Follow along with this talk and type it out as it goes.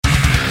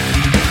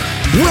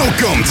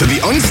Welcome to the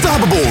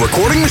Unstoppable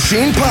Recording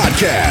Machine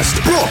Podcast,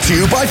 brought to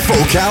you by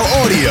Focal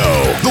Audio,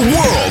 the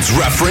world's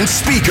reference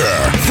speaker.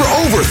 For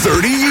over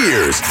 30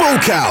 years,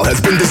 Focal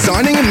has been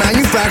designing and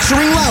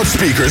manufacturing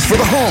loudspeakers for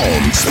the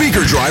home,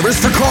 speaker drivers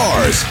for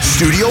cars,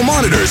 studio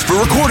monitors for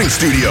recording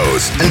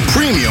studios, and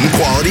premium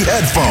quality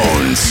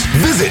headphones.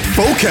 Visit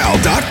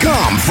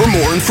Focal.com for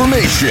more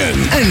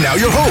information. And now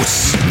your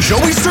hosts,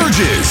 Joey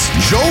Sturgis,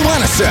 Joe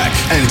Wanasek,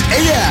 and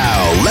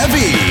Eyal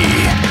Levy.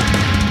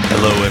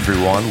 Hello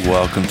everyone,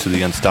 welcome to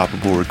the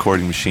Unstoppable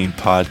Recording Machine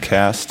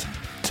Podcast.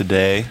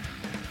 Today,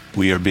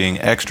 we are being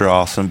extra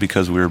awesome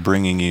because we're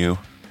bringing you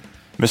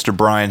Mr.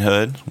 Brian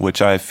Hood,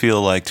 which I feel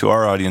like to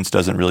our audience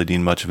doesn't really need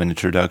much of an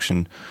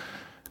introduction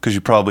because you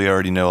probably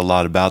already know a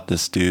lot about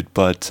this dude,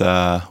 but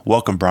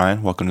welcome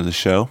Brian, welcome to the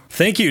show.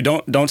 Thank you.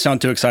 Don't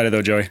sound too excited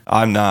though, Joey.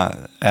 I'm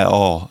not at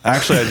all.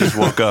 Actually, I just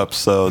woke up,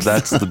 so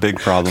that's the big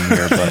problem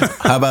here. But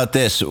how about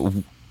this?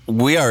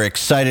 We are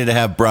excited to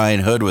have Brian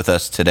Hood with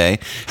us today,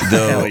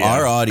 though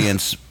our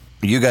audience,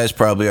 you guys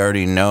probably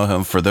already know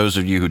him. For those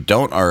of you who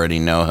don't already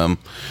know him,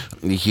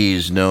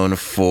 he's known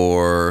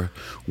for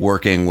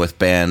working with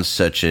bands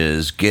such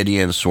as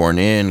Gideon, Sworn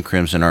In,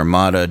 Crimson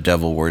Armada,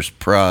 Devil Wears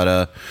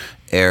Prada,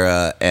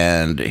 Era,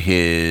 and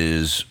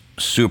his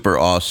super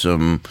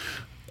awesome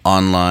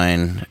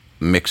online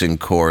mixing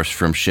course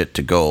From Shit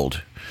to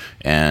Gold,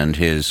 and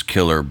his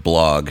killer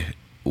blog,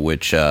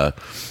 which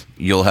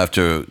you'll have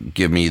to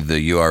give me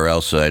the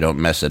URL so I don't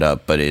mess it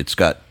up, but it's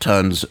got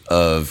tons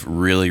of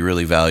really,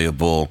 really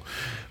valuable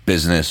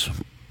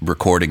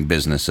recording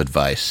business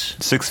advice.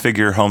 Six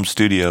Figure Home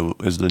Studio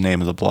is the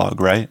name of the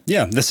blog, right?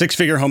 Yeah, the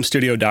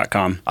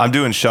sixfigurehomestudio.com. I'm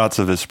doing shots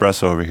of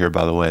espresso over here,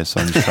 by the way, so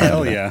I'm just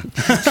trying to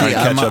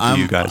catch up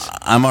to you guys.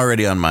 I'm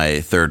already on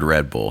my third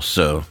Red Bull,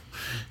 so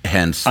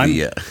hence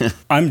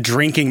I'm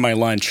drinking my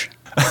lunch.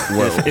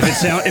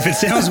 If it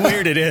sounds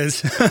weird, it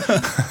is.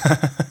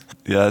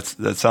 Yeah,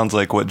 that sounds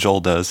like what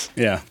Joel does.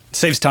 Yeah,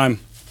 saves time.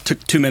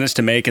 Took 2 minutes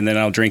to make, and then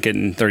I'll drink it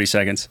in 30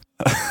 seconds.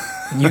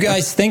 You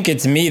guys think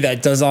it's me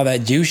that does all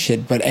that juice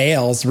shit, but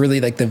Eyal's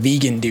really like the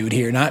vegan dude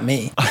here, not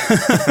me.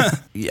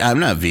 Yeah, I'm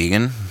not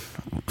vegan.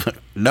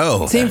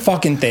 No. Same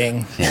fucking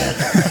thing. Yeah.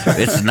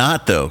 It's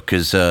not, though,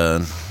 because,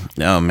 oh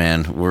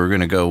man, we're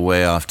going to go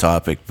way off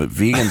topic, but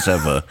vegans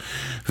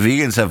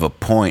have a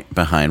point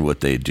behind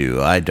what they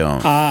do. I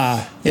don't.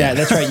 Yeah,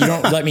 that's right. You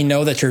don't let me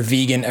know that you're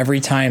vegan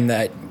every time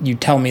that you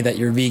tell me that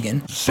you're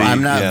vegan. See,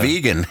 I'm not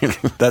vegan.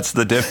 That's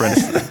the difference.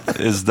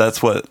 Is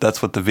that's what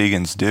the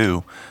vegans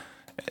do.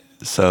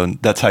 So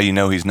that's how you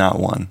know he's not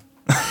one.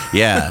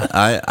 Yeah,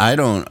 I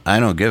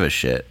don't give a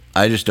shit.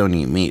 I just don't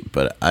eat meat,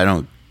 but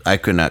I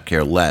could not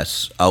care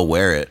less. I'll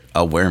wear it.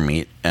 I'll wear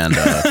meat, and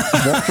well,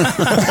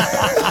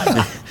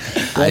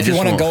 if you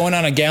want to go in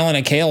on a gallon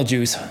of kale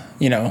juice,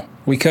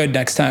 we could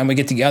next time we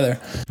get together.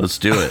 Let's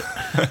do it.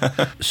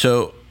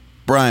 So,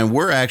 Brian,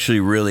 we're actually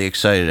really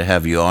excited to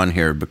have you on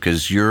here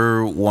because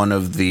you're one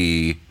of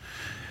the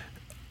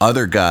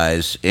other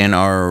guys in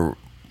our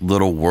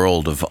little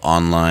world of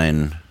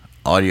online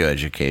audio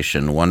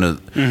education.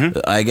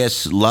 I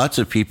guess lots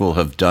of people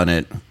have done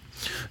it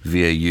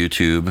via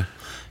YouTube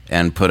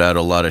and put out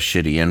a lot of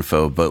shitty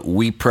info, but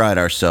we pride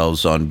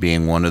ourselves on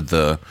being one of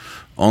the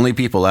only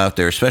people out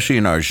there, especially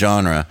in our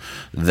genre,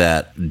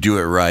 that do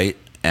it right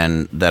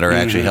and that are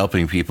actually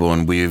helping people.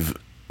 And we've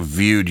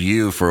viewed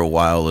you for a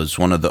while as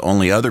one of the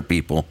only other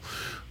people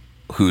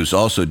who's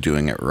also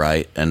doing it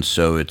right. And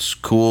so it's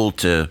cool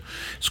to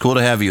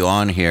have you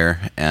on here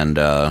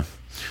and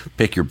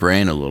pick your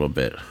brain a little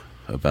bit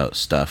about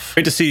stuff.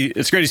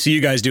 It's great to see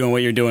you guys doing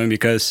what you're doing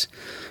because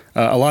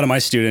a lot of my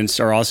students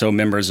are also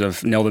members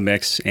of Nail the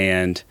Mix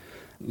and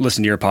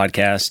listen to your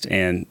podcast,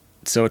 and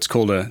so it's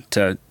cool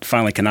to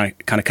finally kind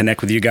of connect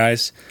with you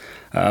guys.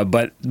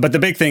 But the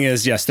big thing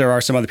is, yes, there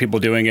are some other people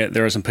doing it.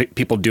 There are some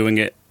people doing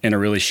it in a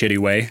really shitty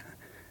way,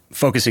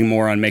 focusing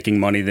more on making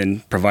money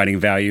than providing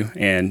value.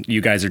 And you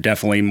guys are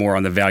definitely more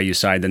on the value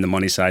side than the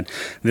money side.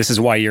 This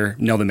is why your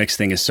Nail the Mix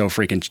thing is so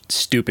freaking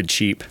stupid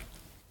cheap.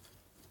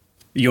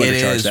 You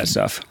undercharge that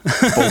stuff.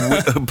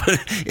 but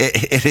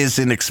it is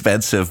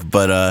inexpensive,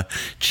 but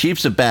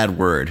cheap's a bad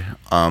word.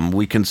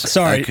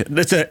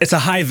 It's a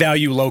high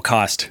value, low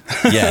cost.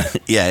 yeah,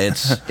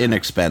 it's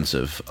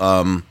inexpensive.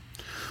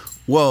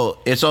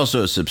 Well, it's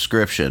also a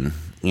subscription,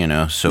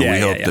 so we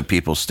hope that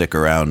people stick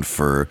around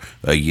for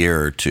a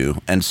year or two,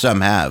 and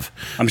some have.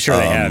 I'm sure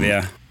they have,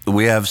 yeah.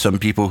 We have some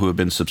people who have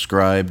been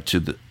subscribed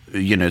to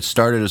it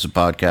started as a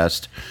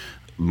podcast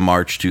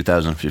March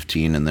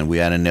 2015, and then we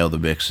had a Nail the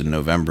Mix in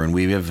November, and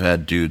we have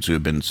had dudes who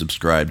have been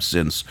subscribed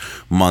since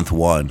month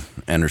one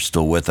and are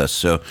still with us.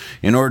 So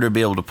in order to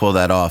be able to pull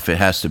that off, it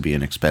has to be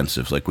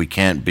inexpensive. Like we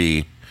can't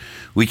be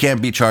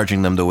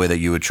charging them the way that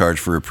you would charge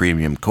for a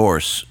premium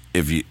course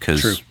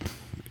because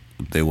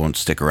they won't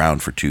stick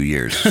around for 2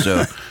 years.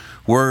 So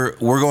we're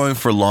going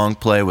for long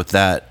play with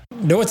that.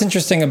 know what's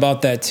interesting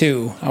about that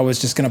too? I was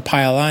just going to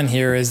pile on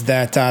here is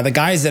that the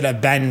guys that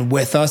have been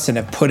with us and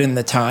have put in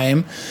the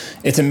time,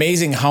 it's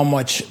amazing how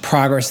much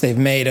progress they've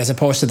made as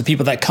opposed to the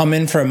people that come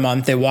in for a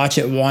month, they watch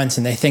it once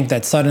and they think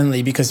that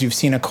suddenly because you've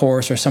seen a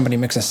course or somebody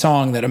mix a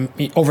song that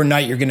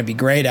overnight you're going to be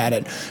great at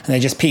it, and they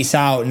just peace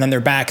out and then they're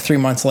back 3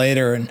 months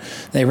later and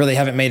they really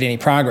haven't made any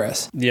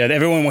progress. Yeah,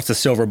 everyone wants a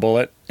silver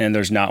bullet and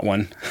there's not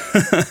one.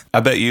 I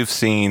bet you've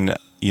seen,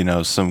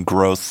 some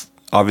growth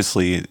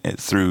obviously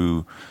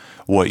through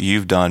what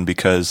you've done,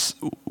 because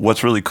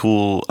what's really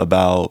cool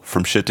about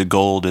From Shit to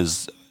Gold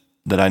is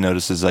that I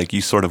notice is like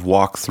you sort of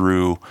walk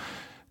through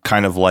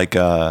kind of like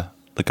a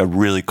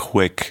really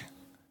quick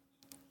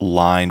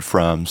line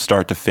from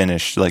start to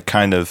finish, like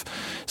kind of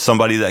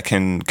somebody that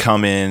can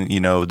come in,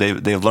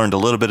 they've learned a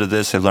little bit of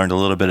this, they've learned a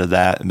little bit of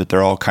that, but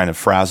they're all kind of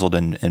frazzled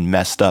and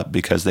messed up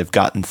because they've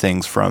gotten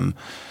things from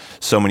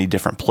so many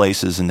different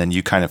places, and then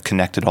you kind of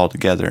connect it all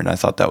together. And I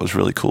thought that was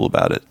really cool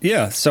about it.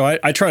 Yeah. So I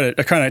kind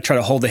of try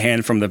to hold the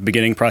hand from the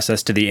beginning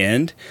process to the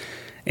end.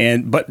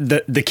 But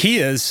the key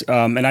is,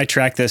 and I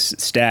track this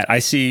stat, I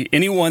see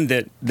anyone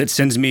that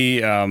sends me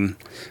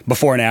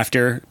before and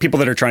after, people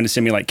that are trying to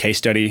send me like case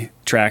study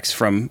tracks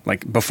from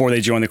like before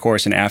they join the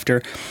course and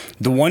after,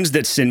 the ones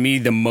that send me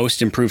the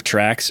most improved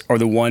tracks are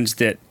the ones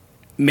that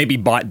maybe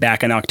bought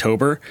back in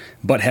October,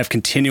 but have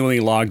continually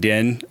logged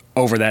in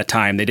over that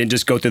time. They didn't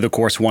just go through the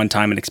course one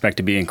time and expect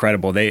to be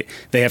incredible. They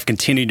have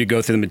continued to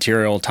go through the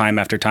material time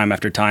after time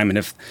after time and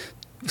have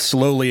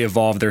slowly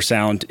evolved their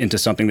sound into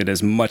something that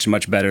is much,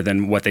 much better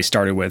than what they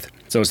started with.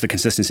 So it's the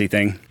consistency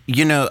thing.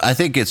 I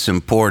think it's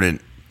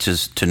important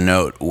to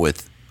note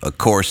with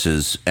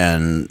courses,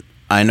 and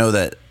I know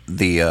that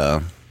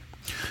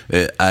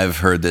I've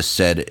heard this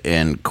said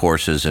in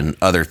courses and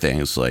other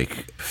things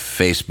like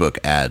Facebook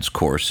ads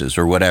courses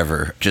or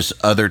whatever, just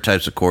other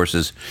types of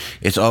courses.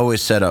 It's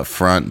always said up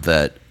front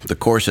that the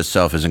course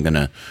itself isn't going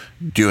to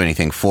do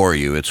anything for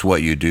you. It's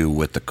what you do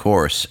with the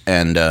course.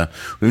 And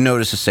we've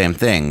noticed the same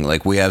thing.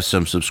 Like we have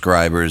some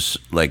subscribers,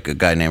 like a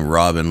guy named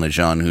Robin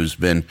Lejeune, who's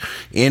been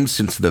in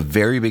since the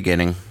very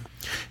beginning.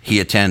 He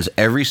attends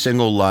every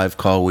single live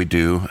call we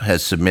do,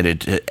 has submitted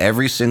to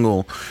every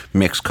single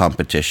mix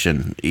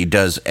competition. He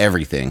does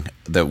everything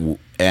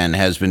and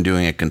has been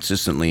doing it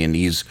consistently, and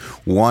he's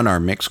won our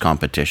mix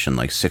competition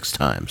like 6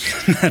 times.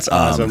 That's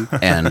awesome.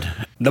 And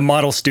the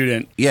model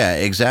student. Yeah,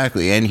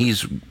 exactly. And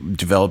he's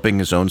developing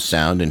his own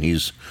sound, and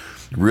he's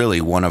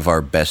really one of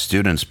our best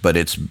students. But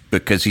it's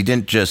because he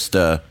didn't just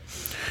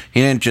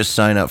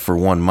sign up for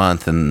 1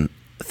 month and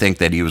think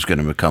that he was going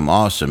to become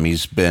awesome.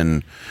 He's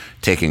been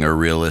taking a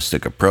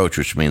realistic approach,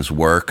 which means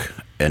work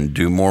and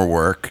do more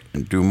work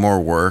and do more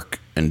work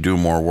and do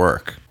more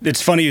work.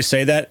 It's funny you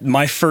say that.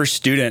 My first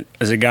student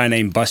is a guy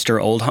named Buster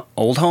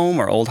Oldholm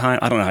or Oldheim.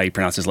 I don't know how you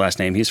pronounce his last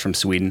name. He's from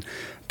Sweden.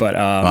 But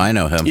I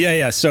know him.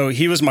 Yeah. So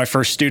he was my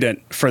first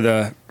student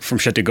for From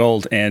Shit to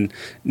Gold, and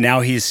now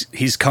he's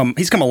come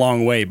a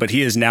long way. But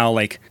he is now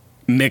like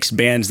mixed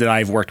bands that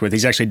I've worked with.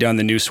 He's actually done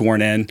the new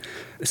Sworn In.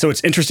 So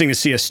it's interesting to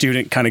see a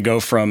student kind of go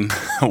from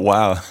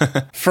wow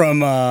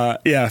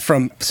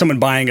from someone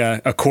buying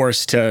a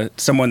course to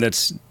someone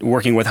that's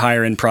working with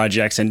higher end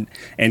projects, and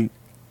I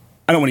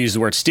don't want to use the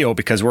word steal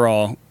because we're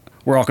all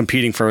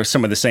competing for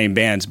some of the same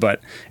bands,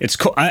 but it's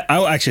cool. I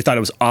actually thought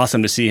it was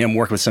awesome to see him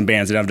work with some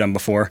bands that I've done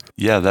before.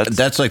 Yeah,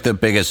 that's like the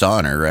biggest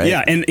honor, right?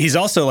 Yeah, and he's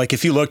also like,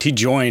 if you looked, he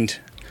joined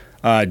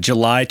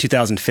July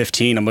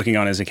 2015. I'm looking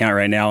on his account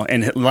right now,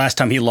 and the last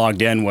time he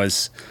logged in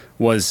was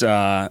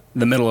the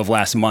middle of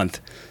last month.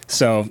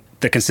 So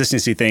the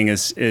consistency thing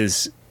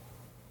is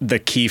the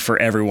key for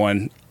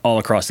everyone all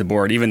across the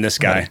board, even this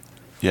guy. Right.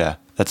 Yeah,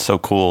 that's so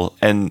cool.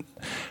 And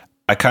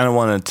I kind of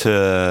wanted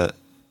to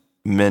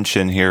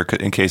mention here,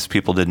 in case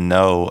people didn't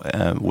know,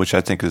 which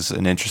I think is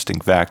an interesting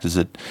fact, is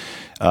that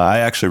I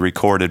actually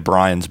recorded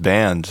Brian's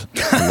band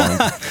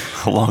a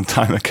long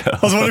time ago. I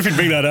was wondering if you'd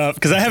bring that up,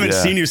 because I haven't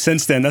seen you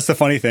since then. That's the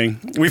funny thing.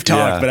 We've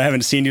talked, but I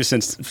haven't seen you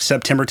since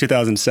September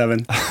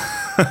 2007.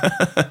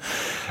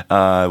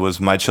 It was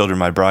My Children,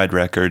 My Bride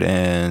record,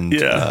 and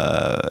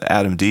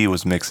Adam D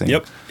was mixing.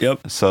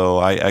 Yep. So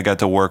I got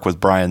to work with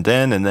Brian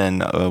then, and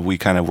then we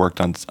kind of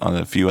worked on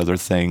a few other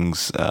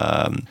things.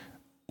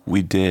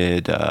 We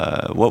did,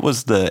 what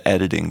was the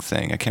editing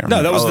thing? I can't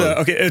remember. No, that was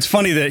okay. It's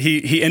funny that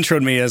he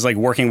introed me as like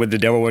working with the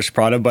Devil Wish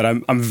Prada, but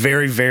I'm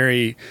very,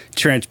 very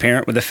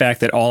transparent with the fact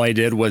that all I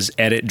did was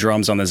edit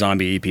drums on the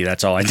Zombie EP.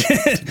 That's all I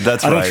did.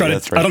 That's right.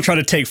 I don't try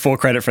to take full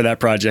credit for that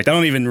project. I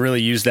don't even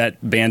really use that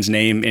band's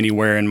name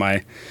anywhere in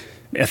my,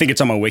 I think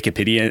it's on my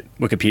Wikipedia,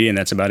 and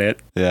that's about it.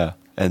 Yeah.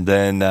 And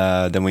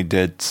then we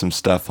did some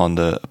stuff on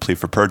the Plea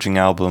for Purging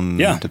album,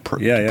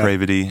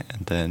 Depravity,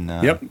 and then...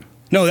 Yep.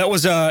 No, that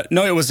was it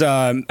was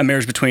A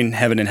Marriage Between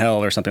Heaven and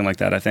Hell or something like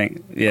that, I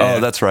think. Yeah. Oh,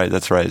 that's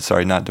right.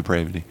 Sorry, not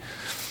Depravity.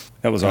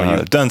 That was all you.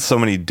 I've done so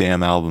many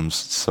damn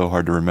albums, it's so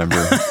hard to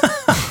remember.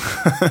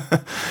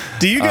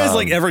 Do you guys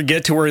ever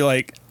get to where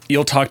like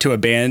you'll talk to a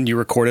band you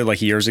recorded like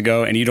years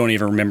ago and you don't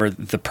even remember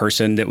the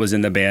person that was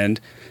in the band,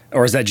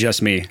 or is that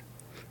just me?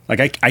 Like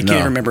I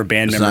can't remember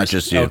band members. It's not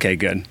just you. Okay,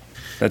 good.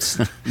 That's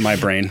my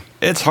brain.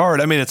 It's hard.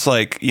 I mean, it's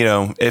like,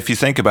 if you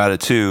think about it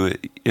too,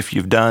 if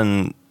you've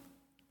done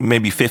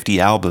maybe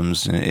 50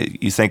 albums,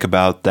 you think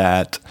about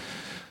that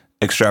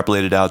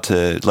extrapolated out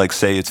to, like,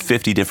 say it's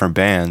 50 different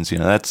bands,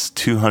 that's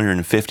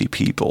 250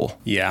 people.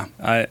 Yeah.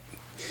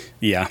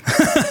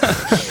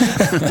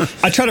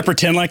 I try to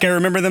pretend like I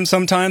remember them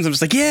sometimes. I'm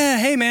just like, yeah,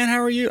 hey man, how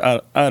are you?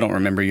 I don't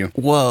remember you.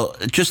 Well,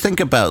 just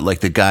think about like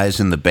the guys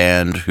in the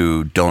band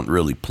who don't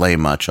really play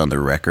much on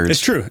their records.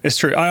 It's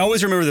true. I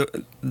always remember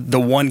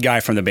the one guy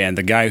from the band,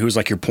 the guy who's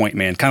like your point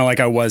man, kind of like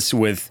I was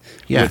with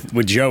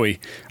Joey.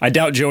 I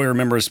doubt Joey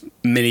remembers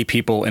many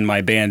people in my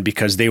band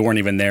because they weren't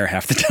even there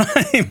half the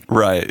time.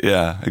 Right,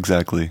 yeah,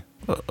 exactly.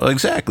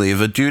 Exactly. If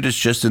a dude is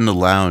just in the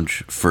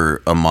lounge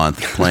for a month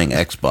playing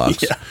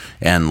Xbox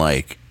and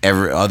like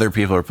other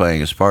people are playing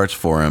his parts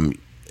for him,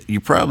 you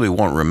probably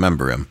won't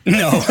remember him.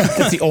 No.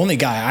 That's the only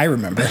guy I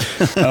remember.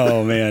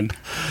 Oh, man.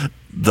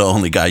 The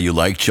only guy you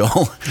like,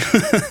 Joel?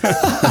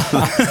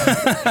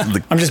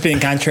 I'm just being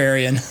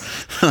contrarian.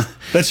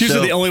 That's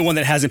usually the only one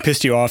that hasn't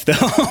pissed you off, though.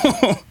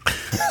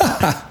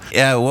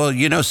 Yeah, well,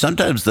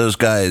 sometimes those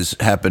guys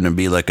happen to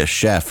be like a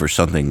chef or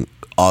something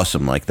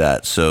awesome like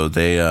that, so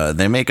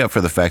they make up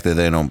for the fact that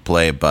they don't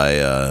play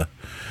by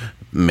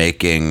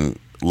making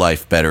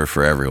life better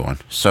for everyone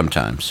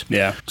sometimes.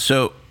 Yeah.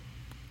 So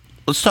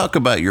let's talk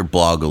about your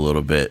blog a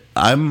little bit.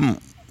 I'm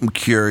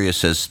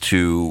curious as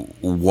to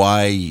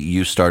why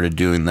you started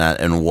doing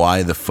that and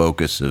why the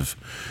focus of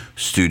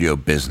Studio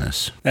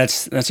Business.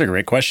 That's a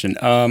great question.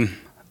 I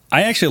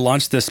actually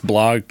launched this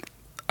blog,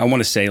 I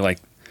want to say like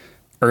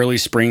early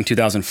spring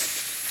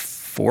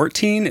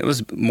 2014. It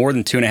was more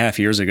than 2.5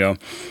 years ago.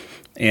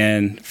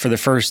 And for the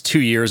first 2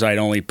 years, I'd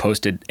only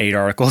posted 8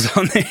 articles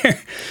on there.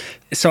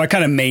 So I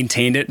kind of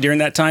maintained it during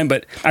that time.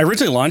 But I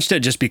originally launched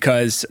it just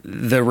because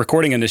the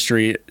recording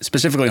industry,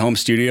 specifically home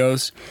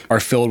studios, are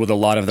filled with a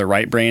lot of the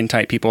right brain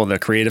type people, the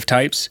creative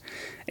types.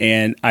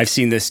 And I've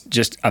seen this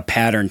just a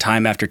pattern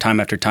time after time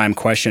after time,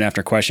 question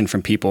after question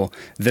from people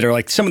that are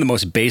like some of the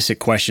most basic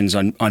questions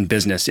on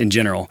business in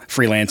general,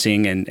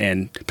 freelancing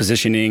and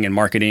positioning and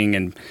marketing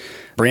and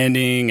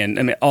branding and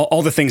I mean,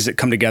 all the things that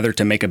come together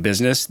to make a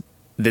business.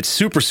 That's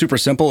super, super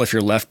simple if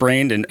you're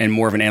left-brained and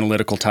more of an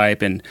analytical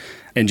type and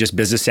just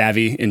business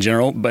savvy in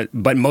general. But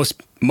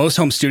most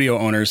home studio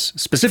owners,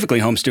 specifically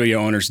home studio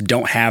owners,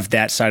 don't have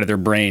that side of their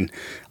brain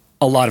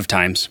a lot of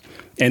times.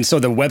 And so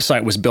the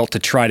website was built to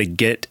try to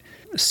get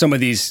some of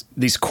these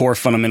core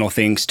fundamental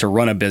things to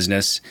run a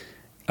business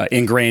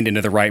ingrained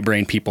into the right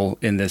brain people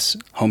in this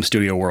home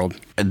studio world.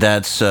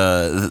 That's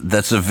a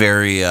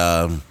very,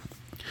 I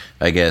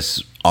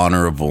guess,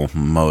 honorable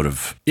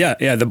motive.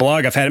 Yeah. The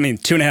blog I've had,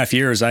 2.5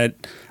 years. I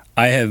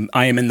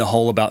am in the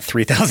hole about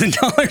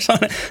 $3,000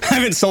 on it. I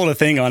haven't sold a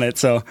thing on it,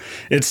 so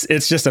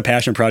it's just a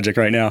passion project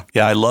right now.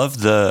 Yeah, I love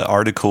the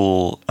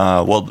article.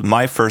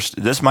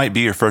 This might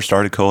be your first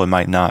article, it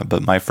might not,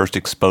 but my first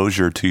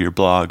exposure to your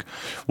blog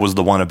was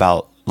the one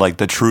about like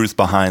the truth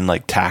behind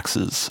like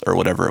taxes or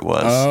whatever it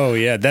was. Oh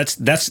yeah, that's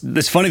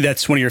funny.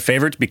 That's one of your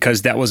favorites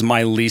because that was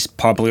my least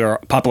popular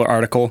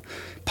article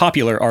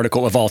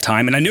of all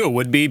time, and I knew it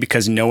would be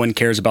because no one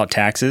cares about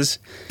taxes.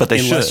 But they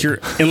unless should.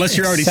 Unless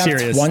you're already Except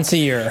serious. once a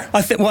year.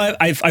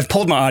 I've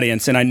polled my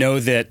audience, and I know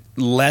that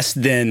less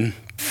than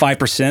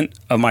 5%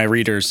 of my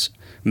readers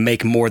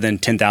make more than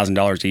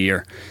 $10,000 a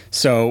year.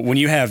 So when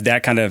you have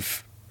that kind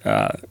of,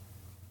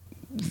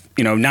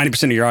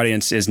 90% of your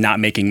audience is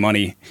not making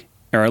money,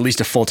 or at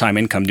least a full-time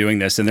income doing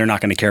this, and they're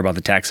not going to care about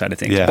the tax side of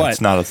things. Yeah, but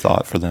it's not a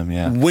thought for them,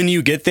 yeah. When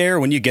you get there,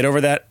 when you get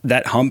over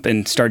that hump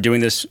and start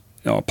doing this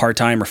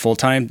part-time or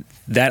full-time,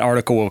 that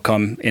article will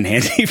come in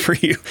handy for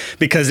you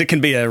because it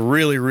can be a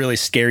really, really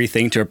scary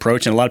thing to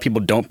approach. And a lot of people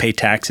don't pay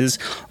taxes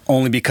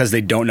only because they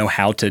don't know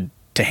how to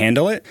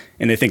handle it.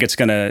 And they think it's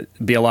going to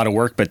be a lot of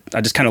work, but I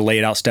just kind of lay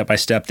it out step by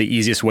step, the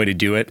easiest way to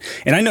do it.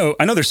 And I know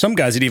there's some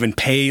guys that even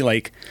pay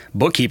like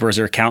bookkeepers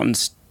or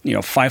accountants,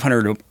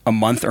 $500 a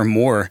month or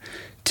more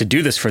to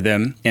do this for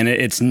them. And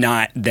it's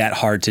not that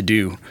hard to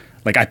do.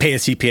 Like I pay a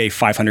CPA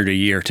 $500 a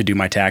year to do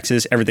my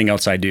taxes. Everything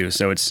else I do.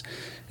 So it's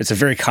a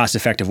very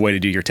cost-effective way to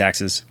do your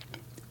taxes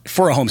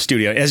for a home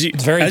studio. As you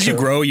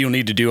grow, you'll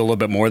need to do a little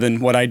bit more than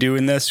what I do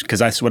in this because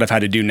that's what I've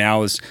had to do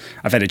now is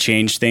I've had to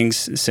change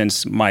things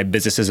since my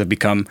businesses have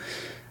become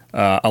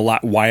a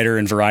lot wider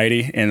in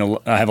variety, and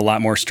I have a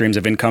lot more streams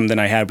of income than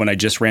I had when I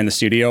just ran the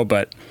studio.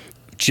 But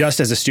just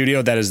as a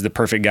studio, that is the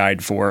perfect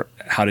guide for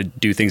how to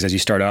do things as you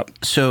start up.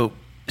 So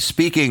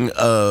speaking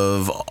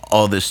of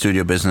all this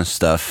studio business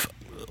stuff,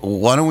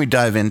 why don't we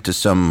dive into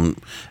some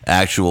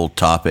actual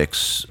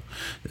topics,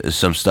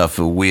 some stuff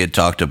we had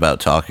talked about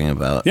talking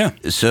about. Yeah.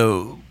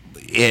 So,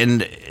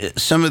 and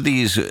some of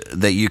these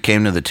that you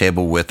came to the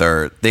table with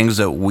are things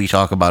that we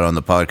talk about on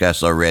the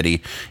podcast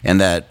already and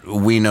that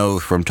we know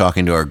from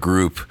talking to our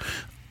group,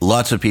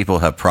 lots of people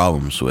have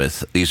problems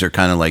with. These are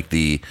kind of like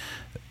the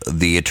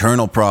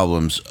eternal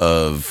problems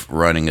of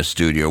running a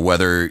studio,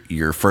 whether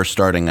you're first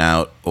starting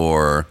out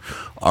or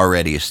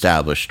already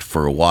established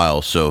for a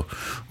while. So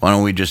why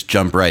don't we just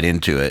jump right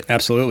into it?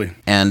 Absolutely.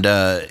 And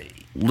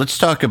let's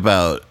talk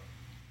about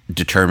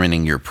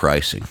determining your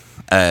pricing.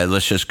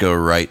 Let's just go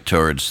right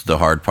towards the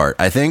hard part.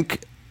 I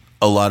think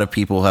a lot of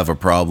people have a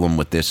problem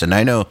with this, and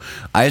I know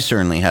I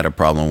certainly had a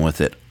problem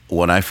with it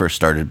when I first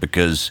started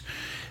because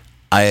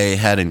I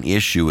had an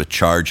issue with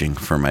charging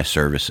for my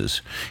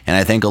services. And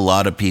I think a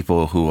lot of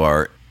people who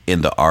are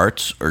in the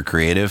arts or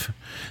creative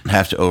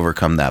have to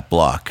overcome that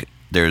block.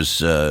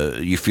 There's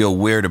you feel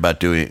weird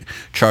about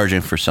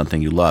charging for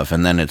something you love,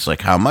 and then it's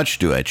like, how much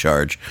do I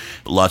charge?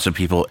 Lots of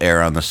people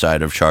err on the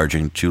side of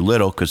charging too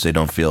little because they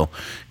don't feel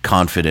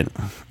confident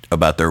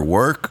about their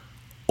work,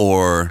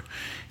 or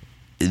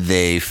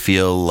they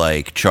feel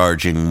like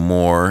charging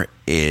more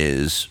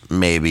is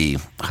maybe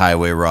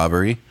highway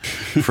robbery,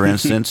 for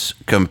instance,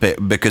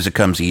 because it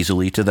comes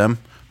easily to them.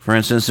 For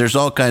instance, there's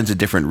all kinds of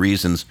different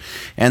reasons.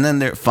 And then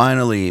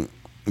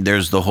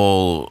there's the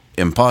whole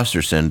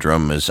imposter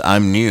syndrome, as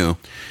I'm new.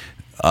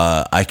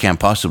 I can't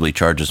possibly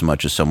charge as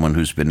much as someone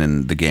who's been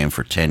in the game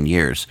for 10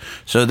 years.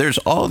 So there's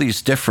all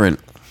these different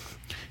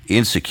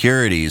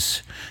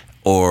insecurities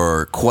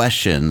or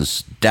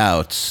questions,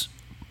 doubts,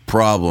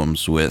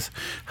 problems with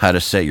how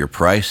to set your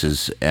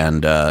prices,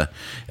 and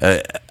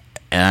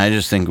I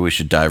just think we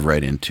should dive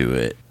right into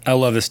it. I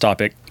love this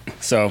topic,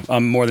 so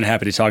I'm more than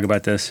happy to talk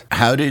about this.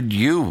 How did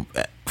you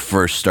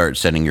first start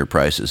setting your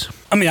prices?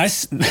 I mean,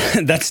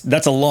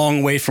 that's a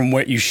long way from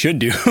what you should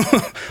do.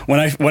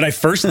 What I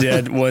first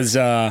did was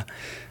I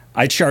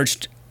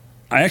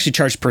actually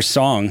charged per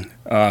song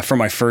for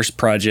my first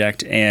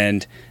project,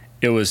 and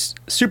it was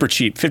super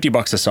cheap,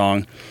 $50 a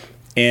song,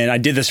 and I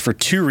did this for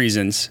two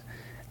reasons.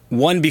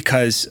 One,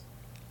 because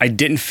I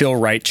didn't feel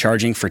right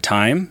charging for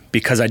time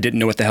because I didn't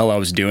know what the hell I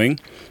was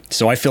doing.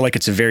 So I feel like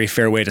it's a very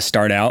fair way to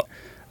start out,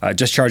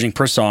 just charging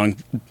per song.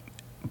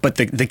 But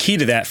the key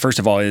to that, first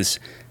of all, is,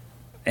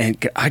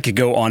 and I could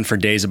go on for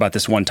days about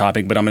this one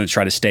topic, but I'm going to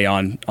try to stay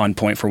on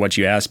point for what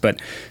you asked.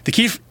 But the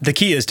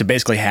key is to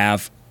basically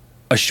have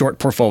a short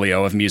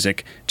portfolio of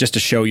music just to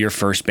show your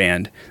first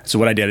band. So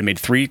what I did, I made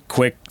 3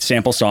 quick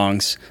sample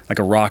songs, like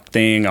a rock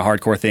thing, a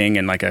hardcore thing,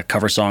 and like a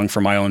cover song for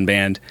my own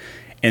band.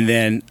 And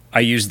then I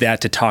used that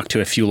to talk to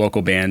a few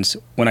local bands.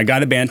 When I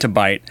got a band to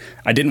bite,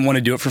 I didn't want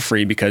to do it for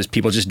free because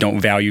people just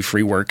don't value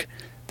free work.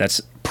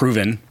 That's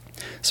proven.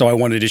 So I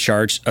wanted to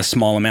charge a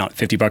small amount,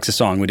 $50 a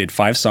song. We did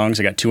 5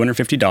 songs. I got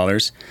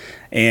 $250.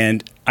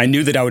 And I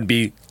knew that I would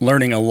be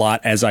learning a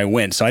lot as I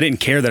went. So I didn't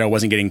care that I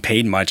wasn't getting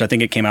paid much. I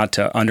think it came out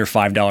to under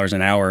 $5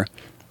 an hour.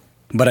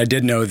 But I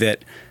did know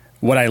that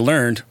what I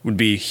learned would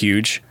be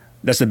huge.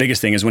 That's the biggest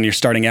thing, is when you're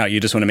starting out,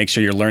 you just want to make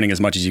sure you're learning as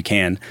much as you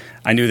can.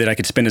 I knew that I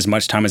could spend as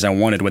much time as I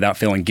wanted without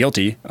feeling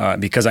guilty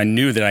because I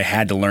knew that I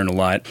had to learn a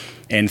lot.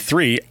 And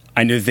 3,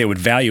 I knew that they would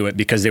value it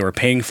because they were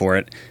paying for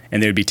it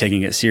and they would be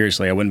taking it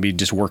seriously. I wouldn't be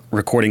just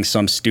recording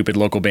some stupid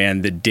local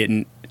band that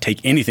didn't take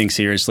anything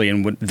seriously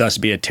and would thus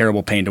be a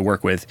terrible pain to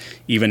work with,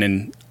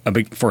 even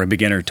for a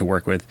beginner to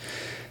work with.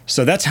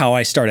 So that's how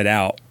I started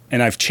out.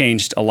 And I've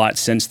changed a lot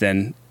since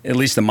then, at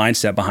least the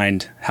mindset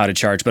behind how to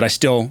charge. But I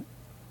still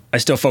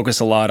focus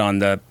a lot on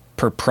the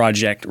per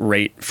project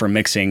rate for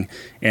mixing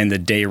and the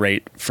day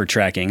rate for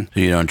tracking. So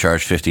you don't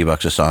charge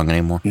 $50 a song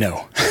anymore?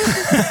 No.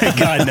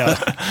 God, no.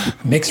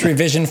 Mix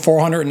revision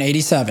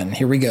 487.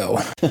 Here we go.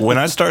 When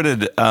I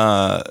started,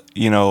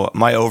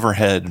 my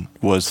overhead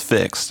was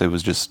fixed. It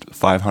was just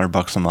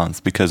 $500 a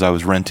month because I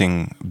was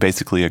renting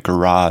basically a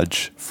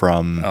garage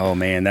from... Oh,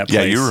 man, that place.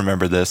 Yeah, you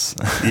remember this.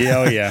 Yeah,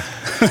 oh, yeah.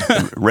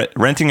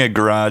 Renting a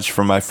garage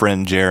from my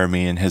friend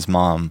Jeremy and his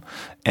mom,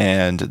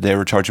 and they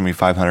were charging me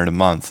 $500 a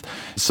month.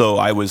 So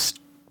I was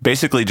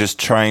basically just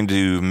trying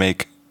to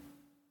make,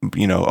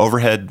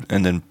 overhead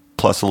and then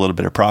plus a little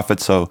bit of profit.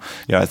 So,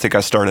 I think I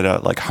started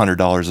out like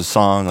 $100 a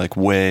song, like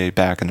way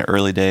back in the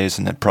early days,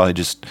 and then probably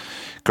just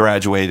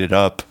graduated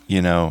up,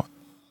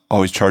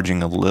 always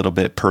charging a little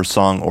bit per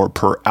song or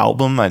per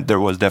album. There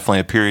was definitely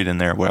a period in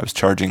there where I was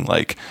charging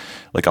like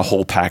a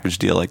whole package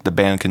deal. Like the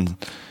band can,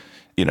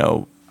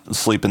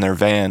 sleep in their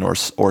van or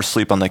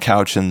sleep on the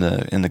couch in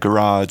the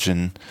garage,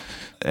 and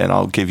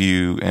I'll give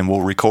you, and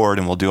we'll record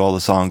and we'll do all the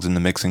songs and the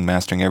mixing,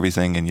 mastering,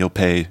 everything, and you'll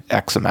pay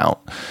X amount.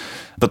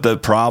 But the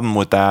problem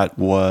with that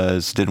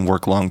didn't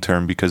work long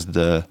term because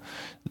the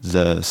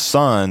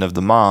son of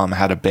the mom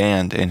had a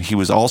band and he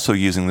was also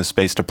using the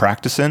space to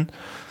practice in.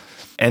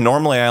 And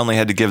normally I only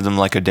had to give them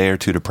like a day or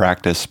two to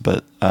practice,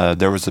 but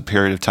there was a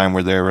period of time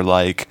where they were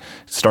like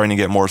starting to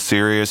get more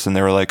serious, and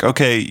they were like,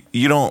 okay,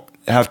 you don't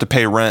have to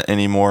pay rent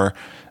anymore.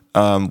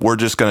 We're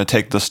just going to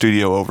take the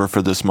studio over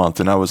for this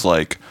month. And I was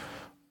like,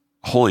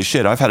 holy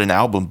shit, I've had an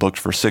album booked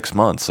for 6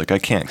 months. Like, I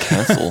can't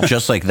cancel.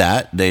 Just like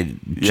that? They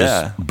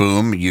just,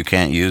 boom, you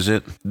can't use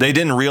it? They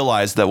didn't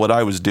realize that what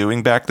I was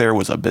doing back there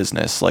was a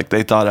business. Like,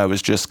 they thought I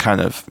was just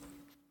kind of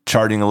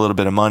charging a little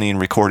bit of money and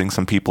recording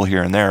some people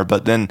here and there.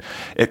 But then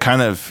it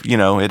kind of,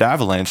 it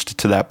avalanched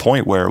to that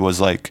point where it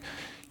was like,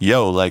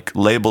 like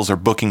labels are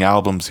booking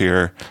albums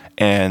here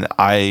and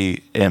I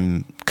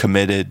am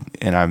committed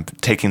and I'm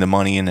taking the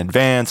money in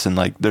advance, and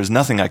like there's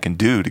nothing I can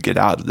do to get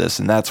out of this.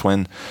 And that's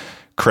when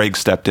Craig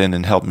stepped in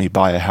and helped me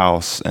buy a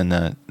house,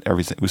 and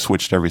we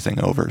switched everything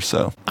over.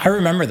 So I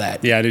remember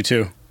that. Yeah, I do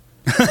too.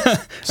 I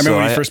remember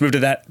when we first moved to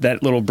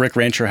that little brick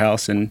rancher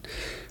house, and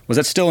was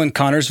that still in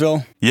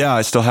Connorsville? Yeah,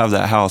 I still have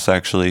that house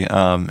actually,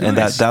 and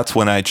that's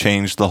when I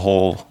changed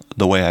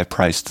the way I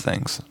priced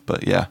things.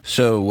 But yeah.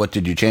 So what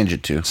did you change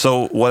it to?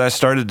 So what I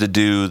started to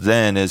do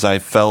then is I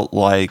felt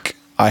like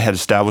I had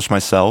established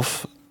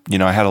myself. You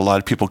know, I had a lot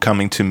of people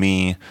coming to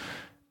me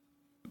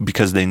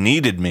because they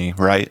needed me,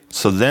 right?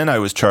 So then I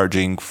was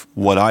charging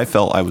what I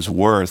felt I was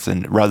worth,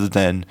 and rather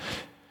than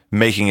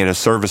making it a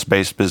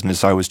service-based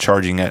business, I was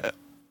charging it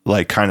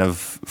like kind of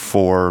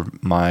for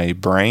my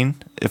brain,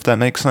 if that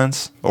makes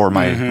sense, or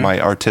my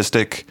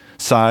artistic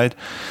side.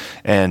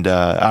 And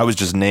I was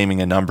just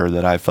naming a number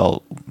that I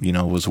felt, you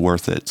know, was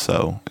worth it.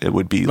 So it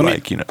would be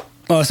you know.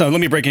 Oh, so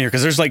let me break in here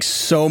because there's like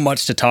so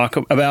much to talk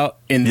about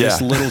in this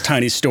little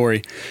tiny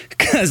story.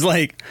 Because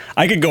like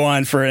I could go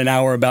on for an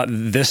hour about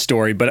this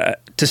story,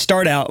 but to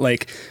start out,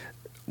 like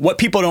what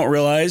people don't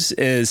realize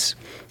is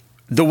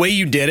the way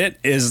you did it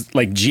is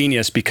like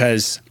genius,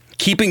 because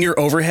keeping your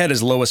overhead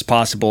as low as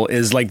possible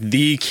is like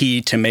the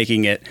key to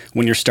making it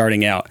when you're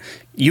starting out.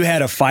 You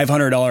had a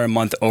 $500 a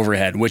month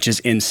overhead, which is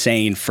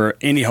insane for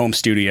any home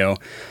studio.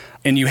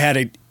 And you had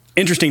an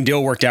interesting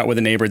deal worked out with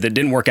a neighbor that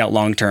didn't work out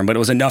long term, but it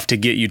was enough to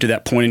get you to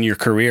that point in your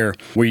career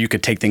where you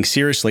could take things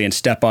seriously and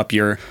step up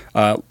your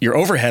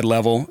overhead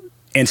level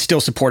and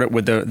still support it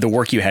with the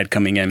work you had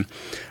coming in.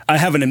 I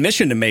have an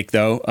admission to make,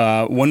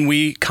 though. When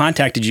we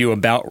contacted you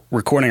about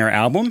recording our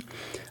album,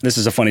 this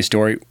is a funny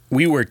story.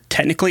 We were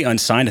technically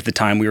unsigned at the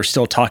time. We were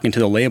still talking to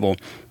the label.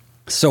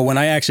 So when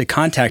I actually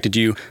contacted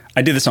you,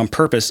 I did this on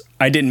purpose.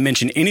 I didn't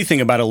mention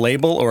anything about a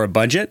label or a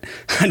budget.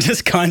 I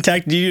just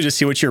contacted you to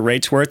see what your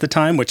rates were at the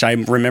time, which I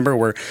remember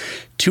were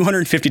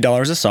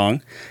 $250 a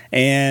song.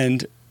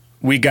 And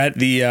we got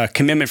the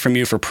commitment from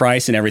you for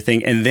price and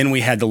everything. And then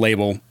we had the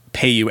label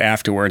pay you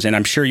afterwards. And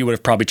I'm sure you would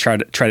have probably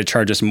tried to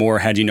charge us more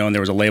had you known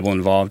there was a label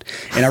involved.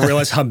 And I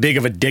realized how big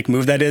of a dick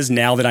move that is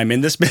now that I'm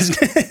in this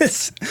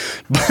business.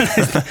 But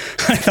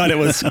I thought it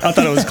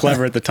was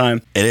clever at the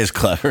time. It is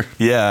clever.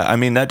 Yeah, I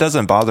mean, that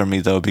doesn't bother me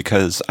though,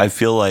 because I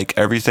feel like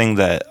everything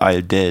that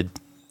I did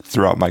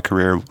throughout my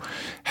career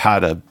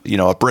had a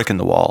brick in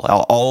the wall.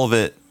 All of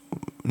it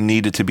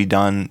needed to be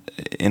done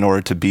in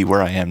order to be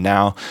where I am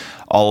now.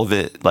 All of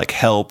it like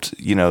helped,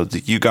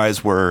 you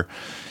guys were,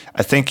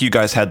 I think you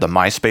guys had the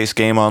MySpace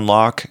game on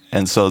lock,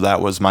 and so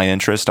that was my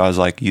interest. I was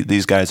like,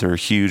 these guys are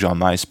huge on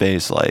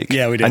MySpace. Like,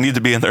 yeah, we did. I need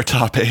to be in their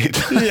top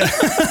 8. Yeah.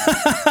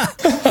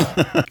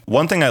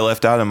 One thing I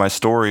left out in my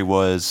story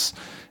was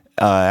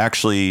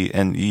actually,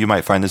 and you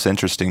might find this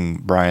interesting,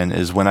 Brian,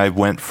 is when I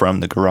went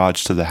from the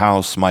garage to the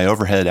house, my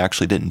overhead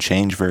actually didn't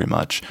change very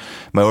much.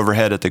 My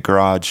overhead at the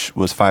garage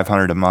was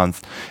 $500 a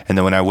month, and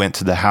then when I went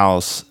to the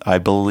house, I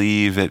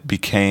believe it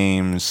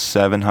became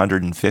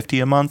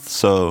 $750 a month.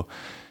 So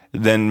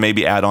then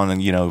maybe add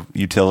on,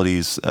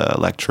 utilities,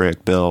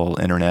 electric bill,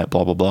 internet,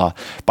 blah, blah, blah.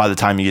 By the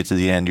time you get to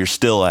the end, you're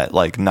still at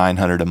like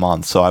 $900 a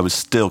month. So I was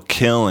still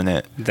killing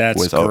it.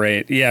 That's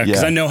great. Yeah,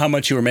 because I know how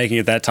much you were making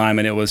at that time,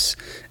 and it was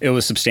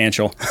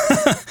substantial.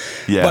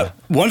 Yeah. But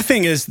one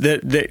thing is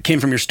that came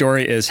from your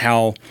story is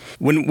how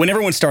when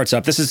everyone starts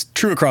up, this is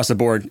true across the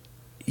board,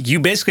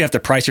 you basically have to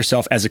price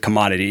yourself as a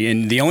commodity.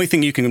 And the only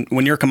thing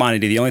when you're a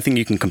commodity, the only thing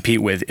you can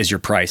compete with is your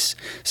price.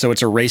 So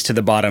it's a race to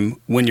the bottom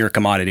when you're a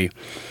commodity.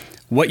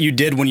 What you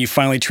did when you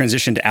finally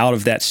transitioned out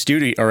of that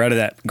studio or out of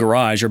that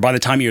garage, or by the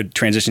time you had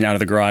transitioned out of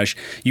the garage,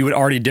 you had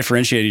already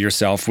differentiated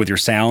yourself with your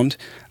sound,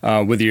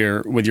 with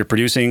your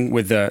producing,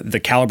 with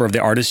the caliber of the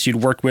artists you'd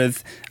worked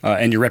with,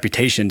 and your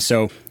reputation.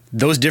 So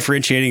those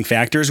differentiating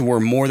factors were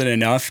more than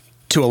enough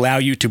to allow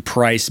you to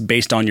price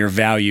based on your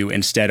value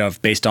instead of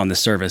based on the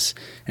service.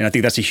 And I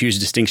think that's a huge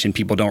distinction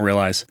people don't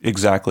realize.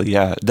 Exactly,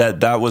 yeah.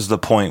 That was the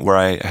point where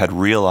I had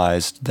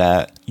realized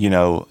that,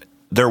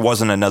 there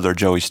wasn't another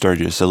Joey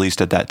Sturgis, at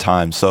least at that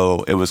time.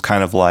 So it was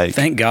kind of like,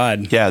 thank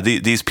God. Yeah,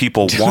 these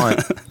people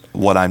want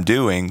what I'm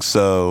doing.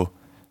 So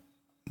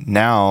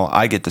now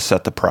I get to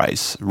set the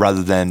price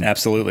rather than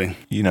absolutely,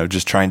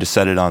 just trying to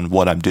set it on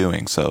what I'm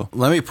doing. So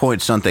let me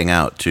point something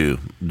out too.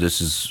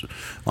 This is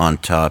on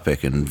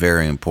topic and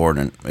very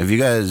important. If you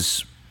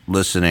guys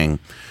listening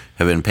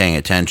have been paying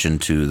attention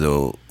to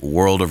the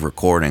world of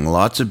recording,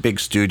 lots of big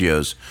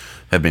studios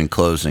have been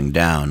closing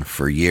down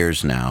for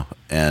years now.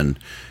 And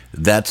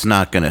that's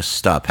not going to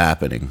stop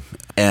happening.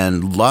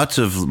 And lots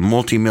of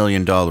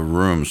multi-million-dollar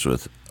rooms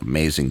with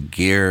amazing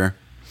gear,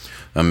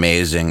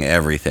 amazing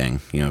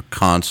everything,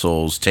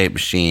 consoles, tape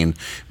machine,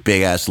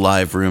 big-ass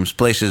live rooms,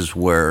 places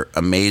where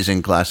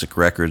amazing classic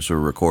records were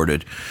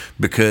recorded.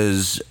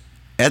 Because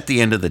at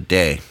the end of the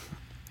day,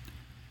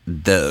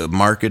 the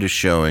market is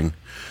showing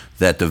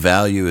that the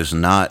value is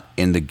not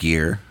in the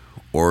gear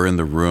or in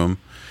the room.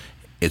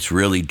 It's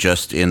really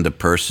just in the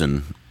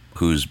person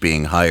who's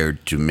being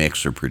hired to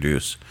mix or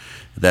produce.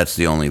 That's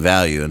the only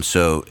value. And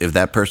so if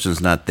that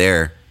person's not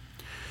there,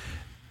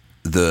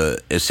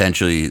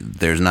 essentially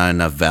there's not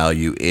enough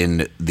value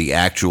in the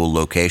actual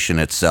location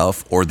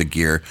itself or the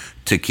gear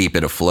to keep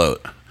it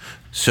afloat.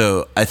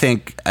 So I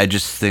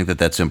just think that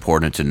that's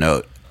important to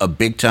note. a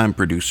big-time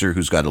producer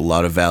who's got a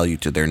lot of value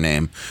to their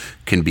name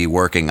can be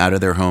working out of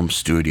their home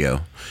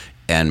studio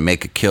and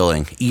make a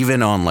killing,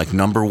 even on like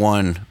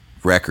 #1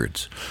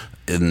 records.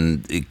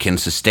 And it can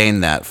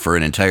sustain that for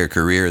an entire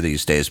career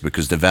these days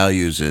because the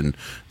value's in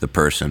the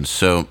person.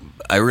 So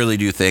I really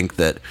do think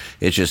that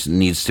it just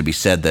needs to be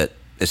said that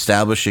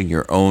establishing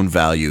your own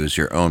values,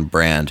 your own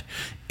brand,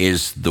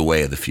 is the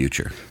way of the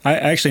future. I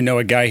actually know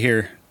a guy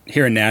here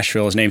in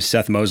Nashville. His name's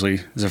Seth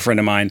Mosley. He's a friend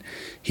of mine.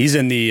 He's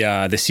in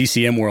the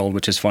CCM world,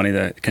 which is funny,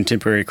 the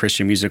contemporary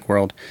Christian music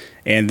world.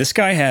 And this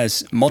guy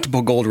has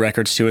multiple gold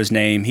records to his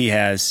name. He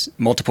has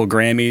multiple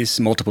Grammys,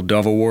 multiple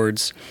Dove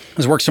Awards.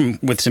 He's worked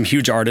with some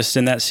huge artists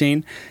in that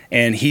scene,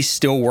 and he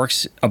still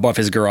works above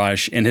his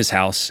garage in his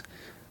house.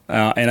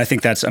 And I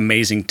think that's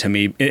amazing to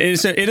me. It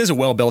is a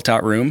well built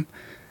out room.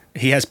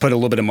 He has put a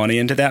little bit of money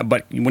into that,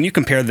 but when you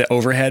compare the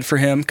overhead for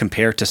him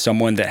compared to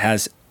someone that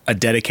has a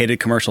dedicated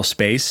commercial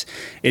space,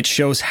 it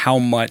shows how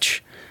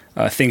much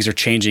things are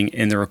changing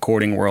in the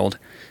recording world.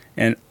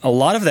 And a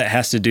lot of that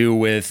has to do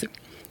with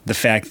the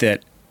fact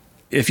that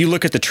if you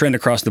look at the trend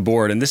across the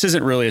board, and this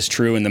isn't really as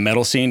true in the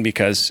metal scene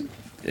because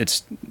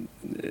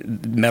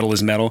metal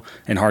is metal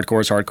and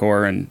hardcore is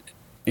hardcore, and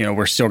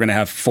we're still going to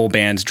have full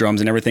bands,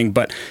 drums and everything.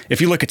 But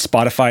if you look at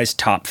Spotify's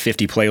top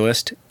 50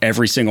 playlist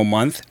every single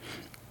month,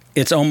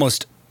 it's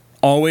almost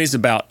always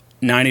about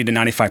 90 to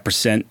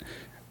 95%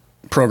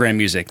 program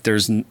music.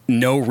 There's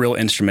no real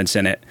instruments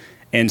in it.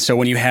 And so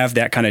when you have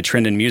that kind of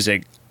trend in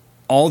music,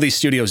 all these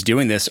studios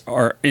doing this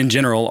are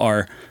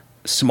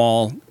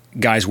small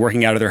guys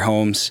working out of their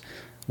homes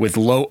with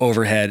low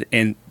overhead,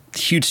 and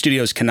huge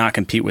studios cannot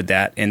compete with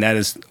that. And that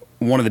is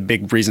one of the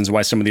big reasons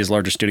why some of these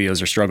larger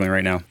studios are struggling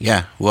right now.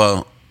 Yeah,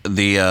 well,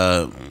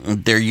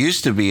 there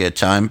used to be a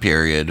time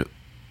period,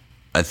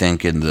 I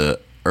think in the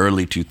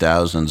early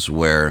 2000s,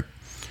 where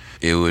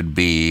it would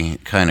be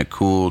kind of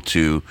cool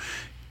to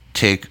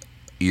take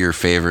your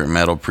favorite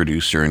metal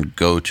producer and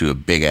go to a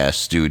big ass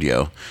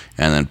studio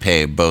and then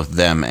pay both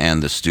them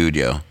and the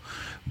studio.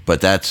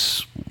 But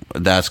that's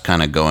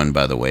kind of going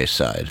by the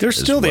wayside. There's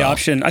still the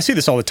option. I see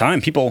this all the time.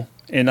 People,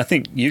 and I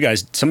think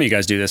some of you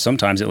guys do this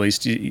sometimes at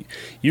least.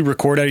 You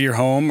record out of your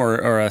home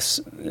or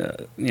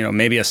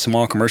maybe a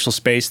small commercial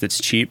space that's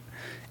cheap,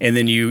 and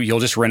then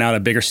you'll just rent out a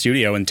bigger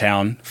studio in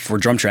town for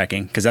drum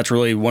tracking, because that's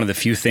really one of the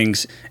few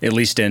things, at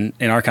least in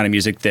our kind of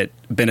music, that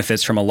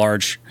benefits from a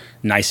large,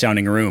 nice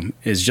sounding room.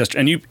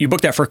 And you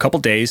book that for a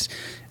couple days.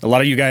 A lot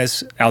of you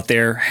guys out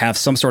there have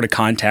some sort of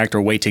contact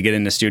or way to get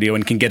in the studio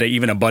and can get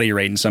even a buddy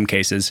rate in some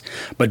cases.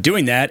 But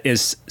doing that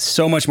is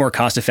so much more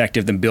cost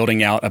effective than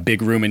building out a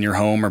big room in your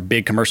home or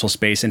big commercial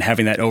space and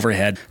having that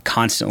overhead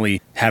constantly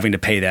having to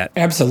pay that.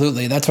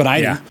 Absolutely. That's what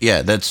I do.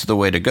 Yeah, that's the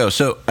way to go.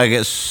 So I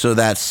guess, so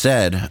that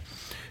said,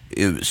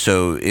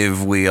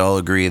 if we all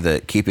agree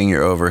that keeping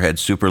your overhead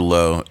super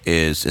low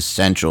is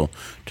essential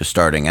to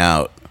starting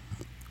out,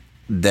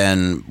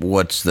 then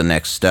what's the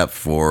next step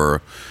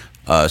for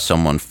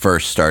someone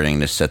first starting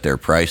to set their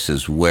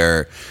prices?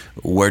 Where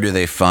do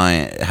they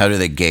how do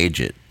they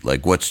gauge it?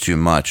 Like, what's too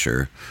much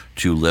or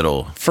too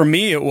little? For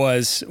me, it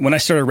was, when I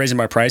started raising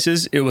my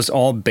prices, it was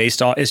all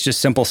based on, it's just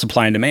simple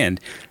supply and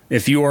demand.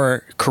 If you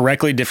are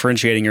correctly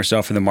differentiating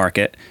yourself in the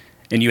market,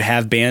 and you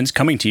have bands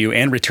coming to you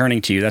and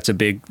returning to you, that's a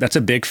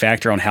big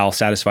factor on how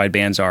satisfied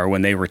bands are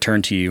when they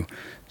return to you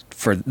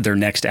for their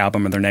next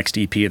album or their next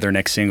EP or their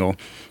next single.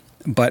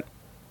 But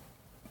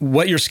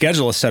what your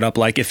schedule is set up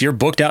like, if you're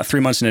booked out 3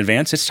 months in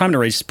advance, it's time to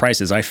raise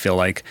prices, I feel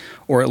like,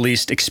 or at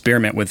least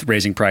experiment with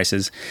raising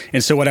prices.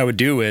 And so what I would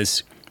do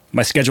is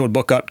my schedule would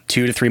book up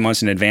 2 to 3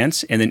 months in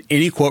advance, and then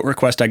any quote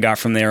request I got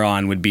from there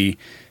on would be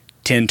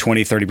 10,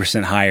 20,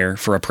 30% higher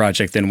for a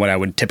project than what I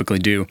would typically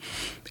do.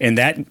 And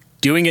that,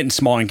 doing it in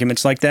small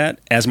increments like that,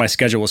 as my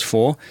schedule was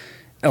full,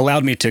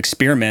 allowed me to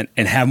experiment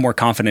and have more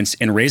confidence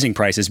in raising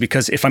prices,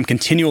 because if I'm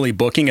continually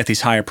booking at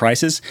these higher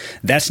prices,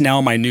 that's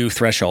now my new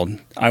threshold.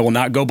 I will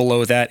not go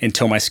below that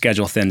until my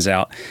schedule thins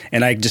out.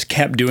 And I just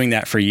kept doing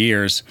that for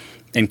years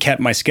and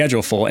kept my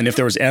schedule full. And if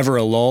there was ever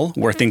a lull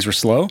where things were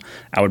slow,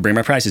 I would bring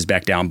my prices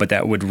back down, but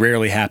that would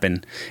rarely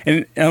happen.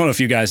 And I don't know if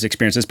you guys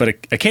experience this, but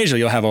occasionally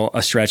you'll have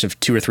a stretch of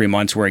 2 or 3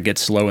 months where it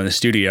gets slow in the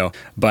studio.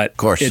 But of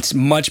course, it's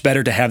much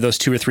better to have those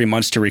 2 or 3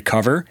 months to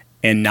recover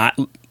and not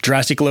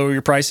drastically lower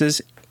your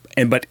prices,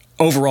 but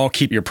overall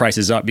keep your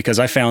prices up, because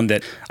I found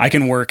that I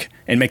can work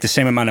and make the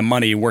same amount of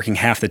money working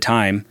half the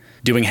time,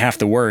 doing half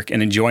the work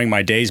and enjoying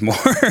my days more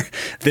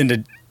than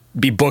to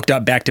be booked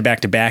up back to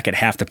back to back at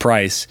half the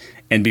price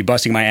and be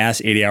busting my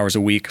ass 80 hours a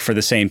week for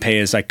the same pay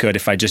as I could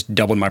if I just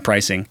doubled my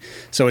pricing.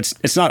 So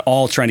it's not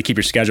all trying to keep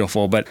your schedule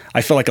full, but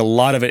I feel like a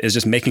lot of it is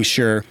just making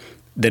sure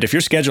that if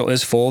your schedule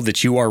is full,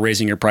 that you are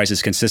raising your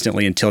prices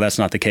consistently until that's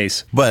not the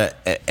case.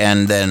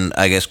 And then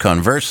I guess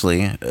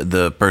conversely,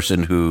 the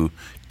person who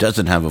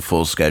doesn't have a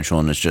full schedule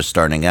and is just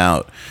starting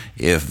out,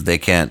 if they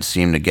can't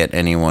seem to get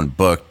anyone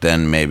booked,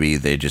 then maybe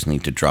they just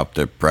need to drop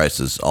their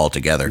prices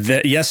altogether.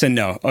 Yes and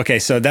no. Okay,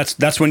 so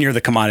that's when you're the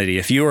commodity.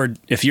 If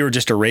you're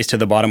just a race to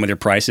the bottom with your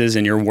prices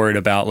and you're worried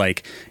about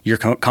like your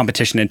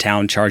competition in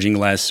town charging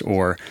less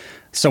or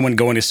someone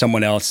going to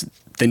someone else,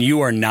 then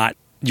you are not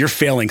you're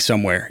failing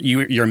somewhere.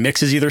 Your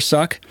mixes either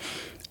suck,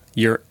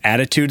 your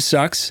attitude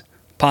sucks,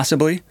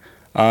 possibly,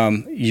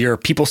 your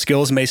people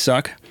skills may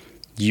suck,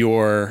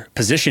 your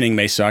positioning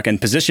may suck,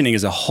 and positioning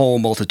is a whole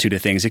multitude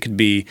of things. It could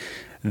be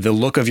the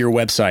look of your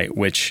website,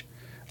 which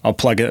I'll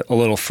plug a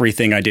little free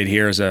thing I did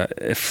here.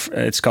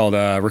 It's called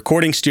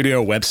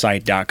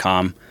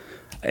recordingstudiowebsite.com,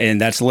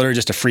 and that's literally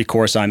just a free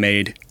course I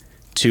made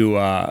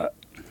to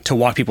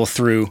walk people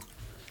through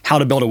how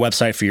to build a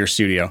website for your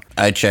studio.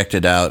 I checked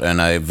it out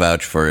and I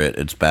vouch for it.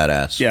 It's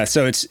badass. Yeah,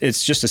 so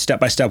it's just a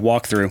step-by-step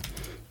walkthrough.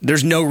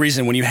 There's no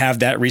reason when you have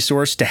that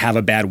resource to have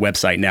a bad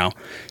website now.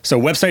 So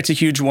website's a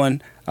huge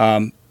one.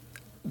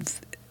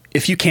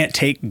 If you can't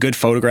take good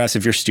photographs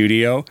of your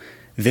studio,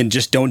 then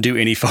just don't do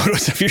any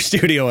photos of your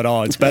studio at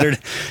all. It's better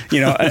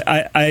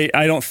to,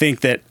 I don't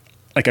think that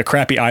like a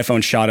crappy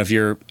iPhone shot of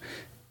your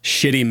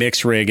shitty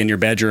mix rig in your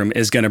bedroom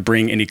is going to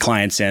bring any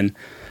clients in.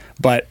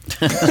 But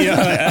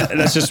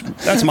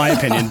that's my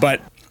opinion.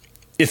 But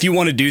if you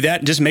want to do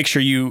that, just make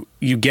sure you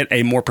get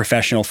a more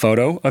professional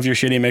photo of your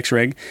shitty mix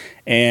rig,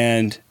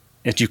 and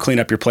if you clean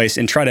up your place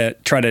and try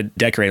to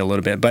decorate a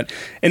little bit. But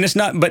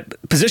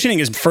positioning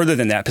is further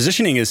than that.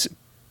 Positioning is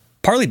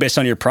partly based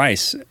on your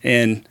price,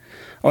 and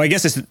I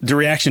guess it's the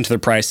reaction to the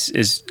price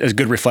is a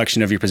good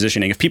reflection of your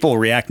positioning. If people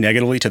react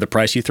negatively to the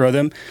price you throw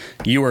them,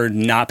 you are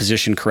not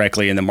positioned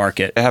correctly in the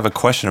market. I have a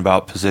question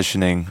about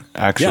positioning,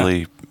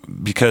 actually,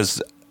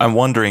 because I'm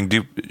wondering,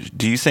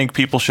 do you think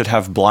people should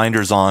have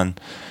blinders on?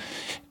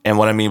 And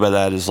what I mean by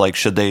that is, like,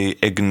 should they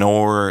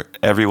ignore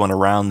everyone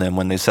around them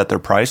when they set their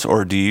price?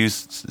 Or do you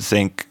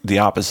think the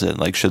opposite?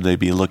 Like, should they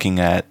be looking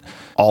at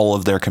all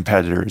of their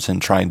competitors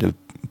and trying to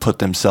put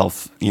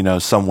themselves,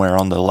 somewhere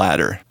on the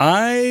ladder?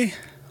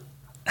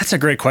 That's a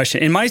great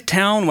question. In my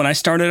town, when I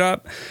started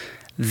up,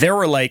 there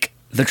were like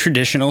the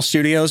traditional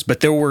studios, but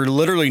there were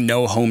literally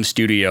no home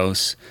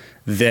studios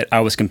that I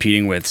was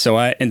competing with.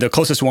 And the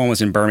closest one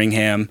was in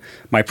Birmingham.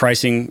 My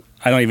pricing,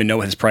 I don't even know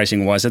what his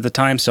pricing was at the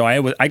time. So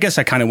I guess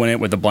I kind of went in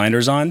with the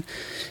blinders on.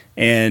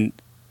 And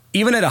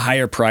even at a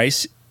higher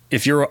price,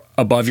 if you're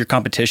above your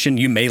competition,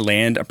 you may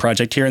land a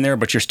project here and there,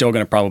 but you're still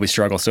going to probably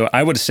struggle. So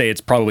I would say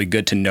it's probably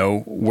good to know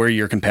where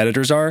your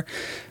competitors are.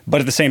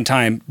 But at the same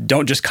time,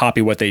 don't just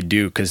copy what they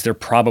do, because they're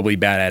probably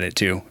bad at it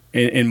too,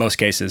 in most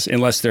cases,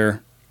 unless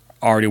they're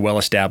already well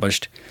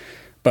established.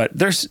 But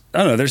there's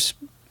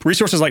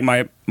resources like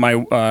my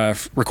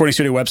recording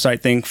studio website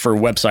thing for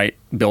website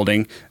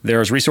building.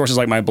 There's resources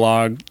like my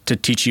blog to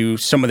teach you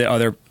some of the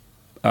other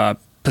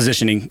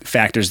positioning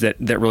factors that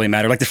really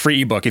matter, like the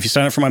free ebook. If you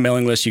sign up for my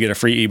mailing list, you get a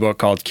free ebook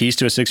called Keys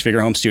to a Six-Figure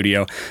Home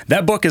Studio.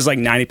 That book is like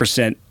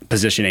 90%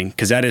 positioning,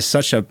 because that is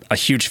such a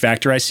huge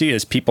factor I see,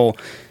 is people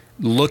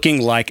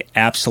looking like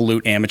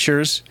absolute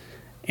amateurs.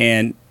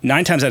 And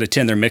 9 times out of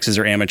 10, their mixes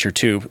are amateur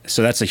too.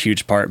 So that's a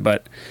huge part.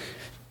 But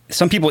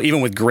some people, even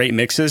with great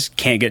mixes,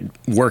 can't get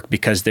work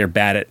because they're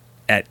bad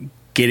at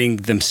getting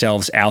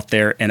themselves out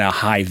there in a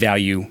high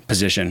value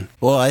position.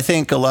 Well, I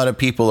think a lot of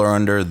people are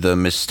under the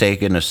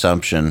mistaken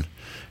assumption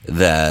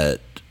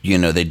that,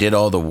 they did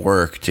all the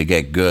work to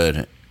get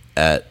good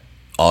at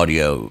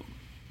audio,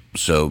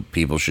 so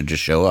people should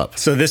just show up.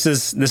 So this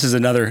is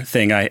another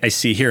thing I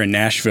see here in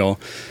Nashville.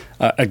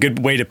 A good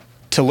way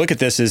to look at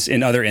this is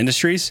in other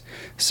industries.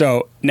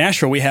 So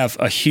Nashville, we have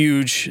a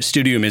huge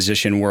studio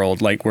musician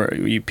world, like where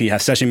you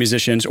have session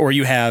musicians, or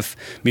you have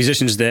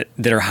musicians that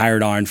are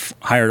hired on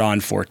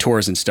for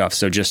tours and stuff.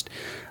 So just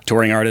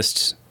touring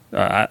artists.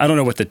 I don't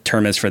know what the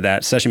term is for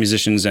that. Session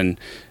musicians and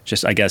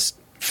just, I guess,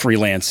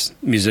 freelance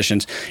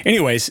musicians.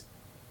 Anyways,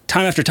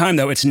 time after time,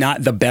 though, it's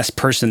not the best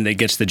person that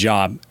gets the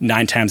job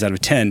 9 times out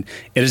of 10.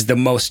 It is the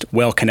most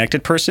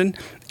well-connected person,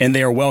 and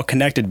they are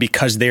well-connected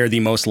because they are the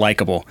most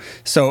likable.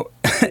 So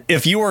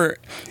if you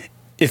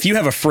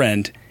have a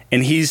friend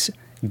and he's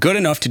good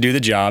enough to do the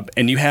job,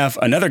 and you have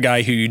another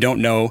guy who you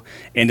don't know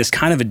and is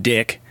kind of a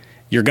dick,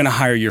 you're going to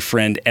hire your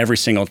friend every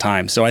single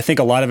time. So I think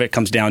a lot of it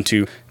comes down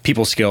to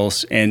people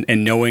skills and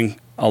knowing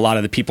a lot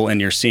of the people in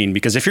your scene,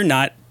 because if you're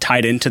not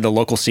tied into the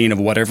local scene of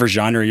whatever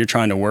genre you're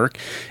trying to work,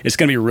 it's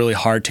going to be really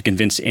hard to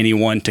convince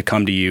anyone to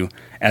come to you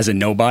as a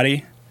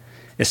nobody,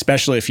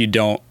 especially if you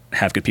don't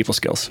have good people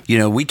skills.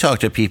 We talk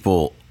to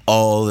people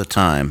all the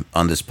time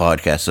on this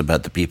podcast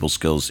about the people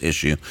skills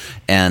issue.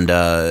 And,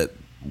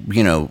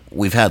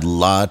 we've had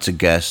lots of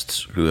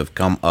guests who have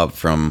come up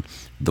from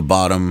the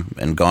bottom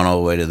and gone all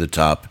the way to the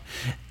top.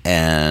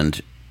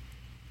 And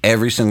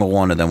every single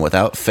one of them,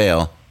 without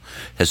fail,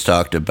 has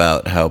talked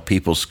about how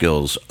people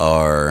skills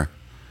are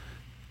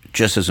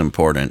just as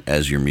important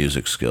as your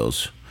music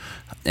skills.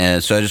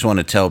 And so I just want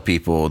to tell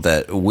people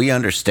that we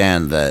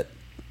understand that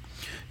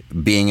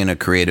being in a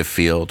creative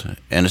field,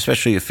 and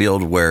especially a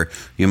field where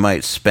you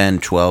might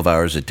spend 12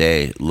 hours a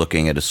day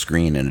looking at a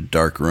screen in a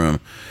dark room,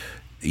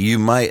 you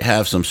might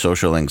have some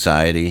social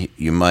anxiety.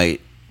 You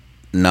might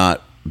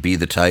not be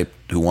the type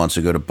who wants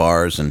to go to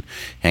bars and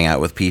hang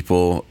out with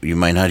people. You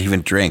might not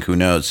even drink, who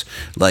knows?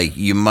 Like,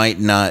 it might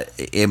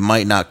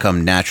not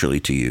come naturally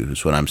to you,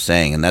 is what I'm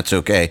saying, and that's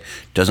okay.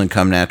 It doesn't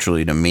come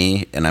naturally to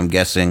me, and I'm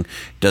guessing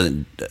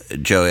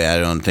Joey, I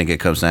don't think it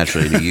comes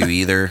naturally to you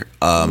either.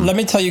 Let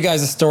me tell you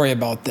guys a story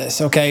about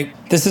this, okay?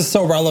 This is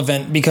so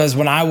relevant because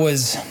when I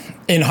was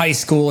in high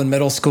school and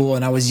middle school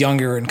and I was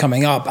younger and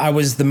coming up, I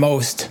was the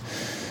most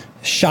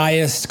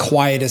shyest,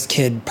 quietest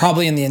kid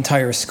probably in the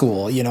entire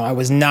school. I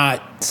was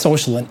not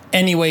social in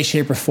any way,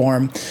 shape, or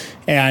form.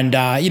 And,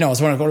 I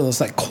was one of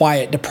those like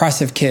quiet,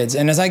 depressive kids.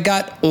 And as I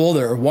got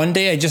older, one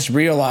day I just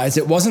realized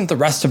it wasn't the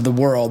rest of the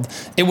world.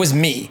 It was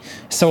me.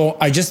 So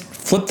I just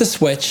flipped the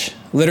switch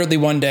literally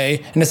one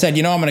day and I said,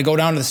 I'm going to go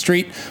down to the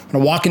street, I'm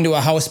going to walk into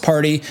a house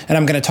party, and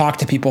I'm going to talk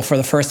to people for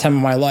the first time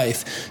in my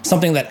life.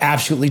 Something that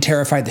absolutely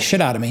terrified the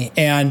shit out of me.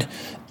 And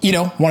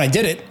when I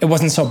did it, it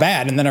wasn't so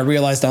bad. And then I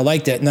realized I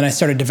liked it. And then I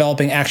started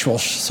developing actual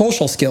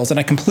social skills. And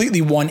I completely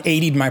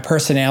 180'd my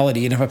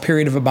personality in a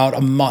period of about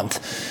a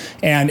month.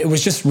 And it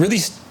was just really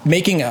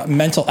making a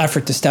mental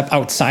effort to step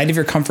outside of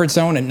your comfort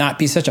zone and not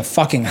be such a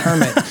fucking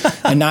hermit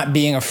and not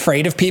being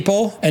afraid of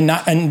people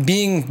and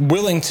being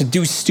willing to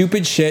do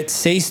stupid shit,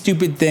 say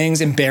stupid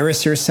things,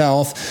 embarrass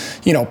yourself,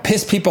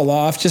 piss people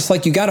off. Just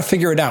like, you got to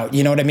figure it out.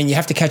 You know what I mean? You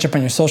have to catch up on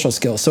your social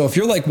skills. So if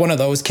you're like one of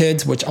those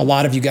kids, which a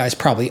lot of you guys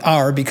probably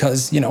are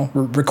because,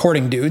 we're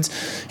recording dudes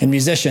and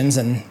musicians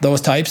and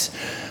those types,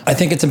 I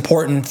think it's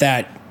important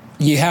that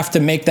you have to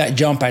make that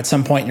jump at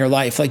some point in your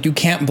life. Like, you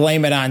can't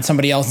blame it on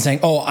somebody else and saying,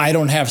 oh, I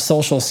don't have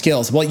social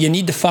skills. Well, you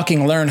need to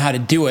fucking learn how to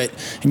do it.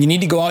 And you need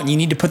to go out and you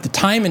need to put the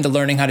time into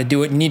learning how to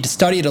do it. You need to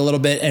study it a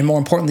little bit. And more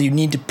importantly, you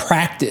need to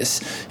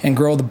practice and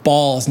grow the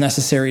balls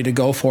necessary to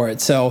go for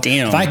it. So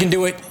if I can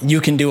do it,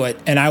 you can do it.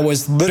 And I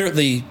was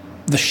literally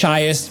the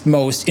shyest,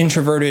 most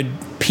introverted,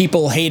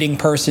 people-hating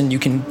person you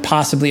can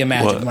possibly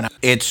imagine. Well,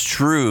 it's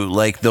true.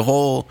 Like, a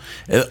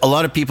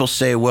lot of people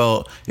say,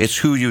 well, it's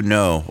who you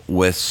know,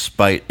 with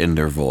spite in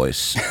their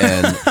voice.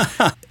 And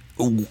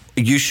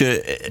you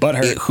should,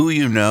 who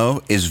you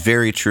know is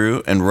very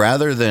true. And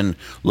rather than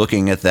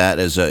looking at that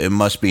as it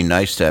must be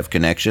nice to have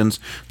connections,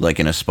 like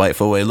in a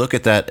spiteful way, look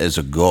at that as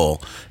a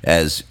goal,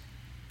 as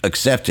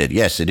accepted.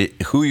 Yes,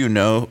 who you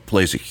know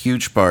plays a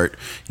huge part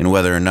in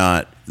whether or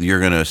not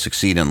you're going to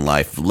succeed in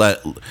life, let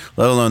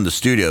alone the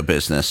studio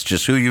business.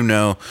 Just who you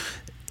know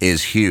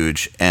is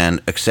huge,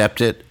 and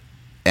accept it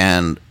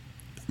and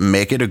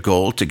make it a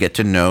goal to get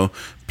to know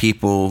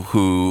people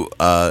who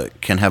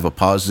can have a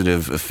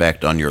positive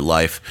effect on your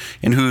life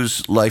and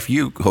whose life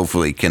you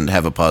hopefully can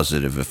have a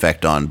positive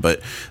effect on.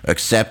 But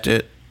accept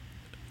it,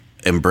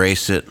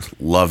 embrace it,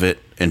 love it.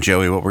 And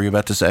Joey, what were you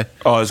about to say?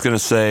 Oh, I was going to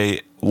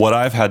say, what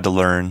I've had to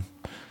learn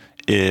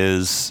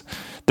is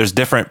there's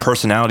different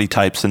personality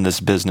types in this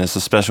business,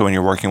 especially when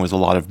you're working with a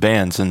lot of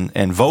bands,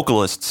 and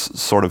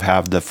vocalists sort of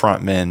have the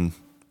frontman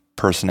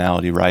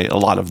personality, right? A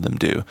lot of them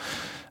do.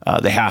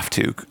 They have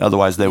to,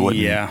 otherwise they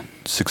wouldn't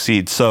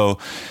succeed. So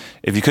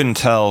if you couldn't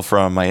tell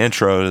from my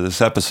intro to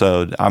this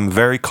episode, I'm a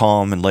very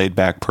calm and laid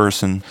back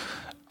person,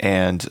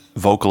 and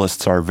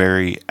vocalists are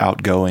very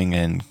outgoing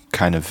and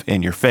kind of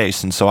in your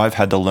face. And so I've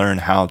had to learn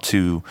how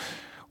to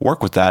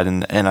work with that.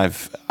 And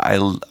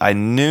I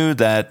knew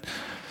that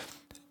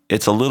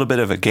it's a little bit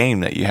of a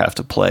game that you have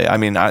to play. I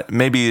mean,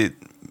 maybe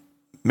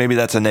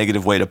that's a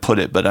negative way to put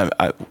it, but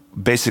I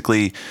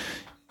basically,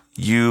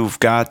 you've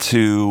got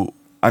to,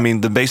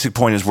 the basic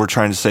point is we're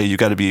trying to say you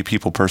got to be a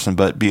people person,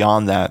 but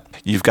beyond that,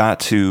 you've got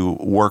to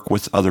work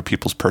with other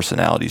people's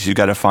personalities. You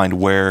got to find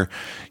where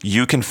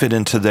you can fit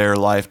into their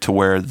life to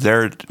where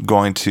they're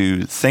going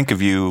to think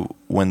of you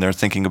when they're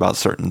thinking about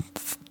certain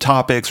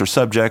topics or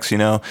subjects.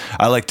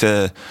 I like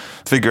to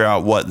figure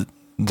out what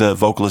the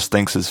vocalist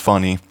thinks is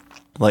funny.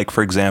 Like,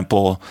 for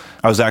example,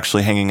 I was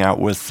actually hanging out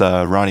with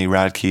Ronnie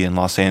Radke in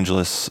Los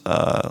Angeles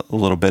a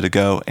little bit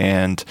ago,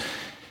 and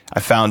I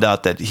found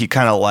out that he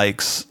kind of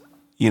likes,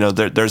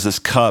 there's this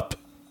cup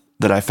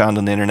that I found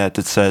on the internet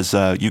that says,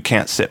 you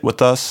can't sit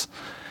with us.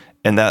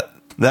 And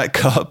that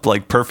cup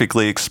like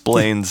perfectly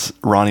explains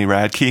Ronnie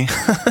Radke.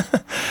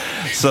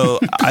 So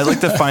I like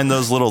to find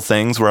those little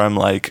things where I'm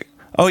like,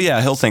 oh yeah,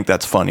 he'll think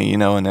that's funny,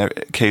 and I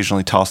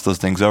occasionally toss those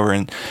things over.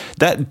 And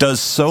that does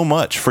so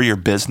much for your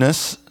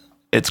business.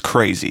 It's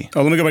crazy.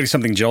 Oh, let me go back to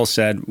something Joel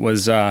said,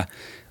 was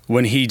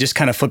when he just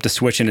kind of flipped a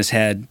switch in his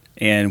head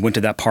and went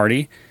to that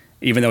party,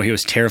 even though he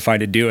was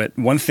terrified to do it.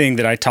 One thing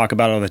that I talk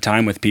about all the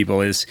time with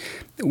people is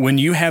when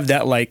you have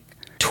that like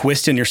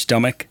twist in your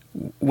stomach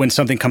when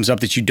something comes up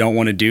that you don't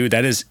want to do,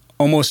 that is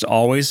almost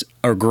always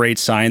a great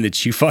sign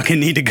that you fucking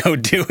need to go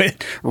do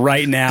it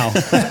right now.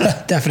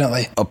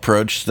 Definitely.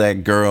 Approach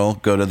that girl,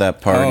 go to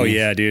that party. Oh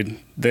yeah, dude.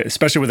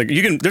 Especially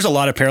with there's a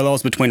lot of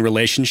parallels between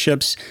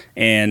relationships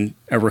and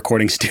a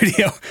recording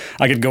studio.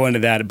 I could go into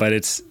that, but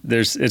it's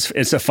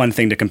a fun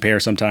thing to compare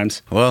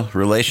sometimes. Well,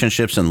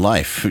 relationships and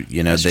life,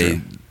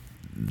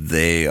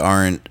 they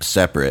aren't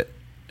separate,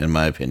 in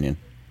my opinion.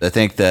 I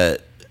think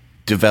that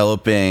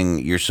developing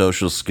your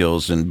social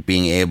skills and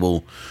being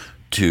able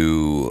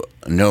to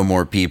know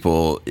more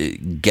people,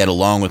 get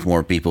along with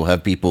more people,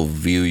 have people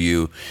view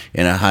you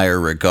in a higher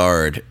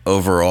regard.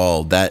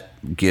 Overall, that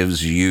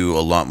gives you a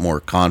lot more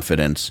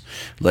confidence.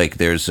 Like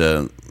there's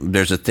a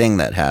thing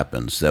that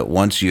happens that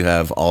once you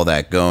have all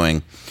that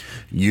going,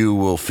 you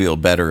will feel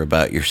better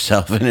about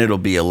yourself, and it'll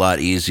be a lot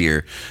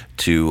easier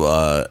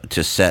to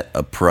set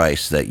a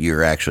price that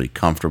you're actually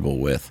comfortable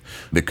with,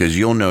 because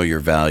you'll know your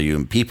value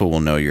and people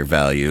will know your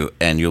value,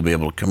 and you'll be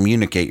able to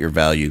communicate your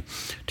value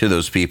to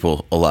those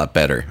people a lot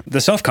better. The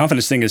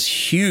self-confidence thing is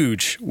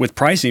huge with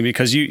pricing,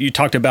 because you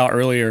talked about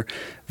earlier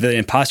the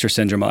imposter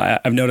syndrome.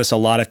 I've noticed a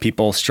lot of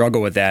people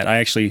struggle with that. I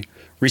actually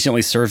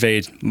recently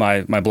surveyed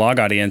my blog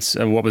audience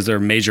of what was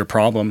their major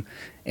problem,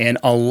 and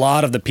a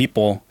lot of the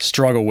people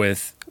struggle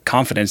with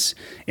confidence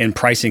in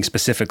pricing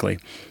specifically.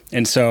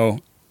 And so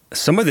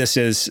some of this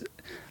is,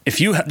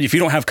 if you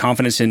don't have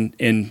confidence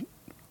in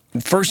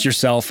first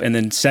yourself, and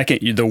then second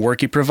the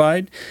work you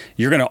provide,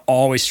 you're going to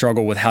always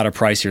struggle with how to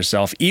price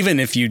yourself. Even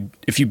if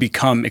you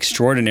become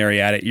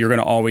extraordinary at it, you're going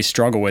to always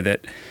struggle with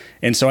it.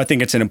 And so I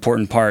think it's an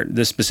important part.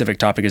 This specific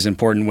topic is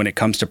important when it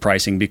comes to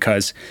pricing,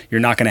 because you're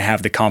not going to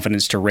have the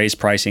confidence to raise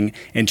pricing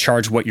and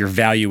charge what your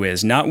value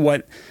is, not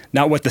what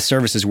the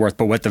service is worth,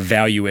 but what the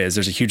value is.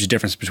 There's a huge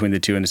difference between the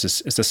two, and it's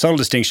a subtle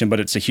distinction,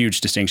 but it's a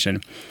huge distinction.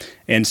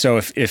 And so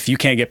if you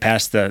can't get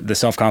past the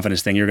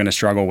self-confidence thing, you're going to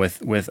struggle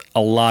with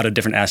a lot of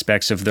different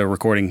aspects of the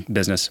recording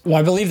business. Well,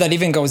 I believe that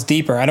even goes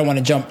deeper. I don't want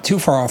to jump too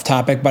far off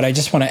topic, but I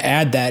just want to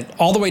add that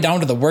all the way down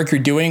to the work you're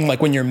doing,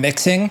 like when you're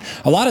mixing,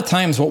 a lot of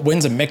times what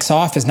wins a mix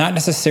off is not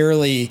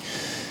necessarily,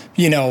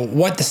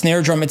 what the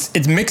snare drum,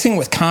 it's mixing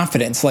with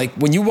confidence. Like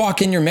when you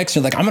walk in your mix,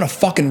 you're like, I'm going to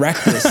fucking wreck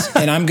this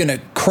and I'm going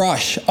to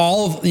crush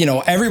all of,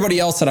 everybody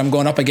else that I'm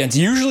going up against.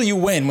 Usually you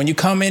win when you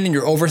come in and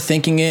you're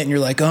overthinking it and you're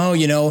like, oh,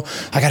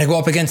 I got to go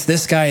up against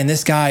this guy and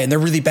they're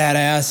really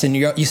badass, and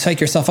you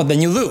psych yourself up, then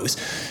you lose.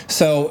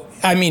 So,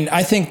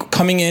 I think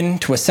coming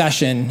into a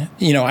session,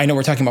 I know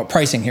we're talking about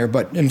pricing here,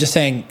 but I'm just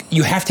saying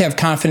you have to have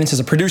confidence as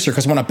a producer,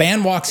 because when a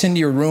band walks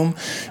into your room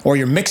or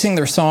you're mixing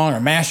their song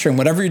or mastering,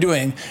 whatever you're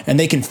doing, and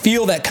they can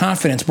feel that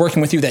confidence working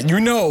with you, that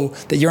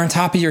that you're on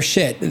top of your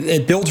shit,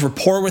 it builds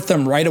rapport with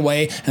them right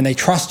away, and they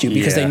trust you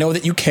because they know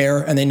that you care,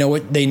 and they know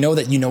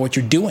that you know what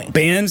you're doing.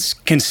 Bands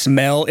can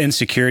smell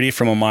insecurity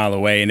from a mile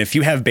away, and if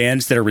you have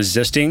bands that are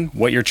resisting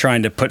what you're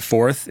trying to put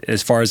forth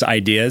as far as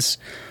ideas,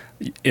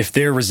 if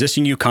they're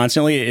resisting you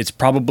constantly, it's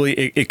probably,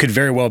 it could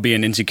very well be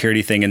an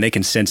insecurity thing, and they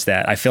can sense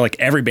that. I feel like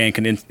every band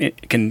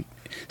can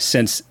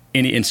sense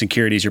any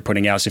insecurities you're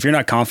putting out. So if you're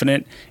not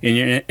confident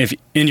in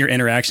your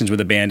interactions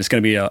with a band, it's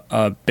going to be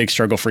a big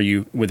struggle for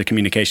you with the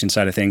communication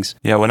side of things.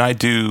 Yeah, when I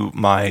do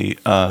my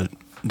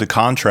the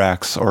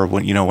contracts, or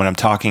when I'm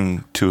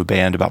talking to a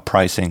band about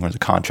pricing or the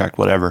contract,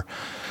 whatever,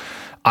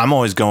 I'm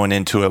always going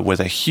into it with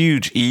a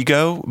huge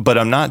ego, but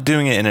I'm not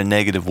doing it in a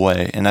negative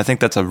way. And I think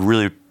that's a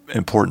really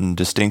important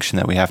distinction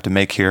that we have to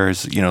make here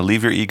is,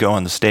 leave your ego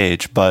on the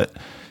stage, but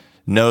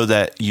know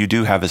that you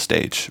do have a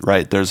stage,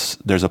 right? There's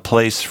a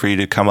place for you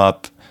to come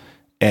up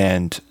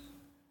and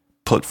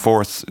put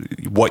forth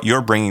what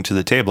you're bringing to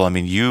the table. I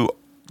mean,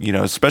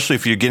 especially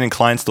if you're getting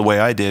clients the way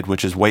I did,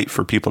 which is wait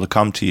for people to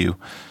come to you.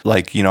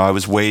 Like, I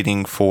was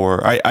waiting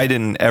for, I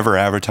didn't ever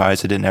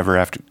advertise. I didn't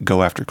ever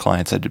go after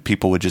clients.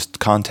 People would just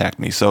contact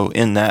me. So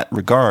in that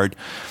regard,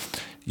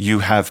 you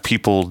have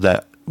people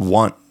that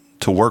want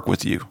to work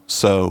with you.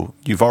 So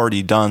you've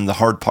already done the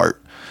hard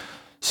part.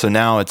 So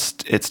now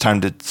it's time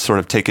to sort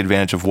of take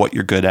advantage of what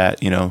you're good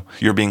at.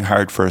 You're being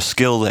hired for a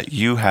skill that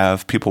you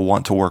have. People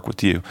want to work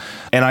with you.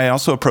 And I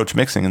also approach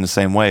mixing in the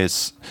same way.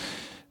 It's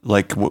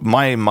like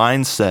my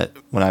mindset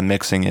when I'm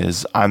mixing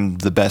is I'm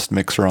the best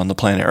mixer on the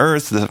planet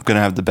Earth. I'm going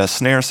to have the best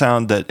snare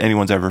sound that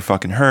anyone's ever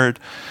fucking heard.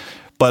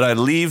 But I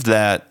leave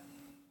that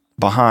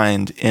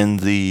behind in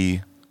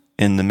the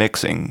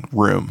mixing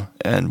room.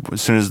 And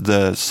as soon as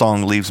the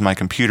song leaves my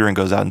computer and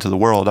goes out into the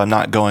world, I'm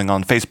not going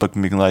on Facebook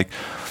and being like,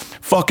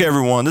 fuck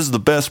everyone, this is the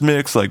best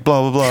mix, like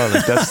blah, blah, blah.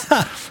 Like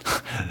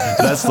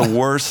that's the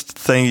worst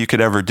thing you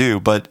could ever do.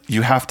 But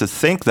you have to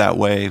think that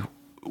way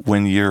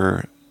when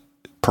you're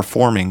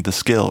performing the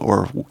skill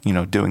or,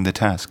 doing the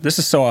task. This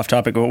is so off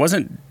topic, but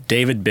wasn't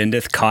David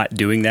Bendeth caught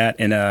doing that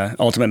in a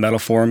Ultimate Metal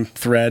Forum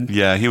thread?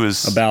 Yeah, he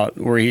was. About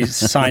where he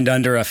signed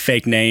under a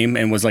fake name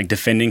and was like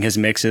defending his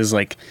mixes,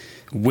 like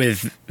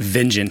with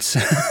vengeance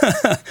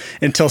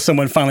until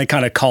someone finally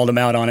kind of called him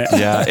out on it.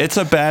 Yeah, it's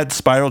a bad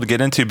spiral to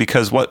get into,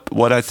 because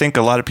what I think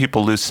a lot of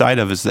people lose sight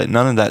of is that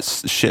none of that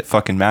shit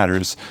fucking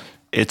matters.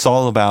 It's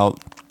all about,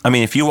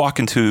 if you walk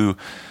into,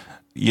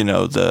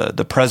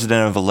 the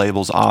president of a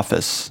label's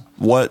office,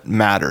 what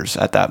matters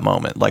at that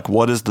moment? Like,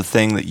 what is the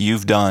thing that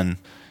you've done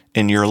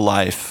in your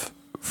life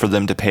for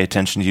them to pay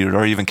attention to you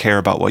or even care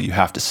about what you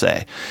have to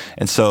say?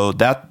 And so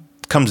that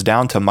comes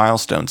down to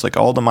milestones. Like,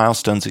 all the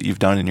milestones that you've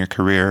done in your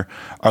career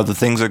are the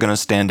things that are going to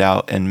stand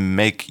out and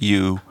make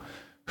you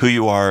who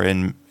you are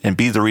and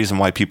be the reason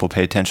why people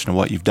pay attention to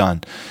what you've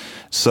done.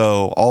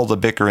 So all the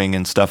bickering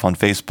and stuff on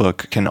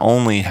Facebook can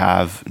only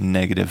have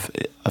negative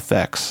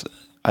effects.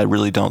 I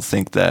really don't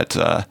think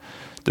that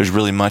there's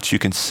really much you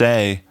can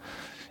say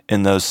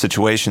in those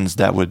situations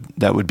that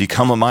would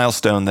become a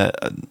milestone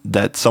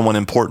that someone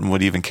important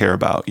would even care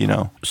about, you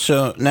know.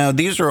 So now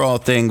these are all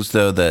things,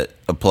 though, that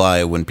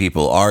apply when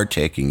people are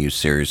taking you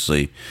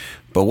seriously.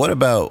 But what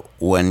about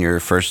when you're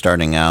first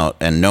starting out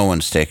and no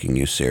one's taking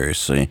you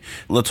seriously?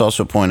 Let's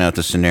also point out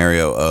the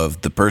scenario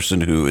of the person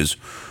who is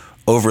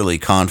overly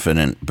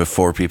confident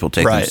before people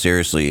take them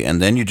seriously, and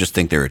then you just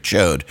think they're a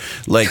chode.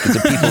 Like the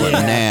people at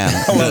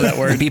NAMM. I love that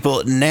word. The people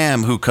at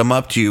NAMM who come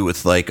up to you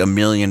with like 1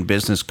 million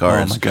business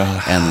cards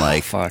and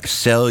like try to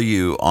sell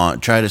you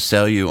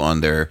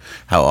on their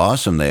how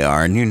awesome they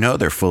are, and you know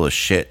they're full of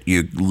shit.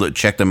 You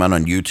check them out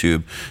on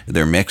YouTube,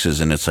 their mixes,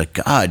 and it's like,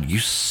 God, you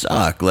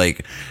suck.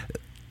 Like,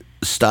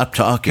 stop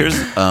talking.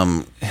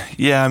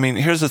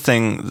 Here's the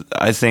thing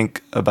I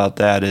think about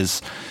that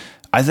is,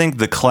 I think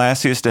the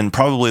classiest and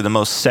probably the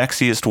most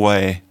sexiest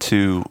way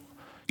to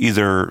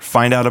either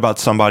find out about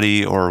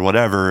somebody or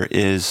whatever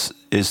is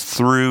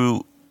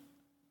through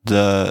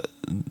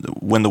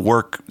when the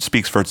work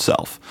speaks for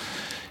itself.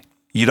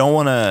 You don't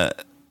want to,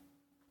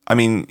 I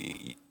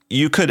mean,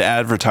 you could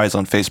advertise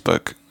on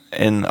Facebook,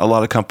 and a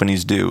lot of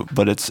companies do,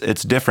 but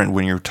it's different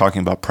when you're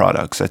talking about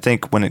products. I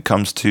think when it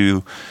comes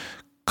to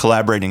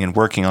collaborating and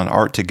working on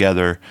art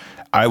together,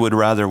 I would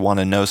rather want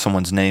to know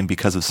someone's name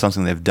because of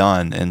something they've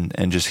done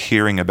and just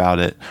hearing about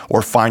it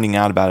or finding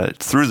out about it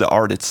through the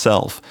art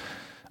itself.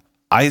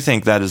 I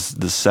think that is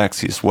the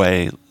sexiest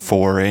way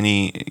for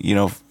any, you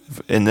know,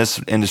 in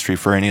this industry,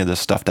 for any of this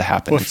stuff to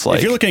happen. Well, it's like,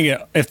 if you're looking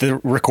at the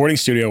recording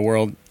studio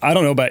world, I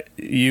don't know about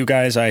you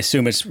guys, I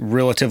assume it's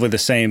relatively the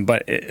same,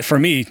 but for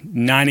me,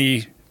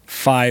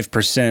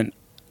 95%,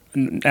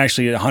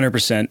 actually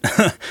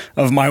 100%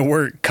 of my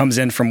work comes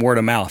in from word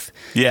of mouth.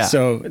 Yeah.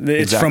 So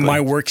it's from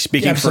my work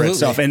speaking for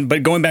itself.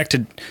 But going back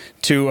to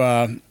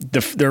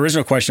the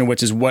original question,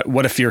 which is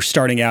what if you're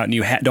starting out and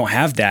you don't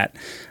have that?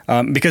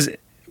 Because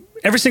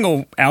every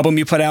single album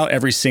you put out,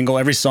 every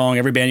song,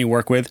 every band you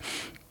work with,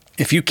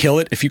 if you kill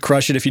it, if you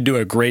crush it, if you do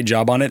a great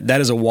job on it, that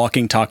is a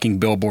walking, talking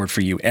billboard for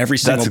you. Every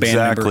single band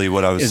exactly member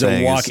what I was is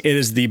saying. it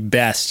is the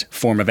best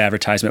form of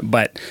advertisement.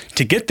 But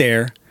to get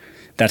there,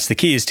 that's the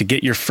key, is to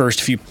get your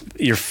first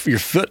your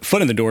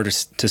foot in the door,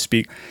 to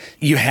speak.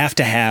 You have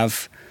to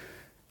have,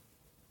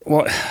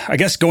 well, I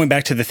guess going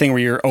back to the thing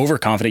where you're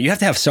overconfident, you have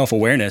to have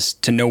self-awareness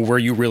to know where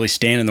you really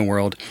stand in the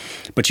world,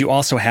 but you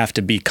also have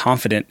to be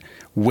confident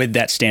with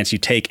that stance you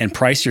take and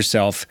price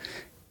yourself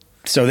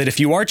so that if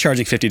you are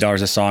charging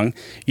 $50 a song,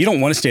 you don't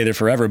want to stay there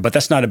forever, but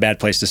that's not a bad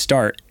place to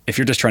start if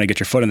you're just trying to get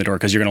your foot in the door,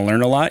 because you're going to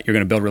learn a lot, you're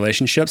going to build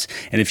relationships,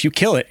 and if you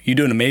kill it, you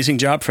do an amazing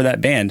job for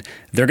that band,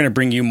 they're going to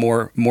bring you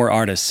more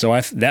artists. So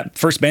that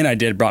first band I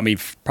did brought me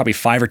probably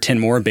 5 or 10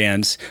 more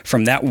bands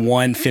from that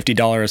one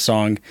 $50 a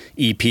song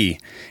EP.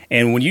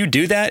 And when you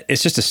do that,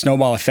 it's just a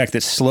snowball effect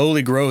that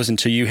slowly grows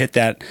until you hit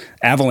that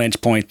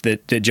avalanche point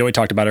that Joey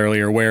talked about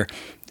earlier, where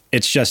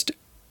it's just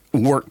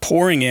work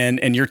pouring in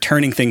and you're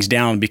turning things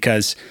down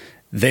because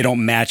they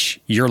don't match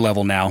your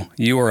level now.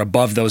 You are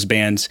above those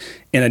bands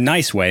in a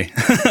nice way,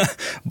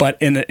 but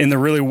in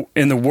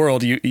the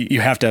world, you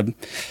have to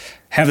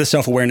have the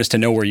self-awareness to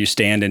know where you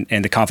stand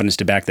and the confidence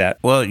to back that.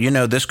 Well, you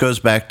know, this goes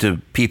back to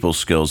people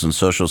skills and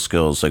social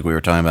skills like we were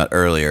talking about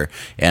earlier,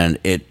 and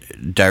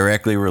it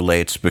directly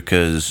relates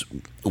because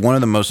one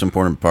of the most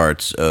important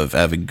parts of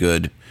having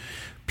good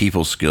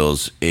people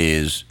skills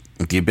is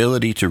the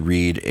ability to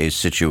read a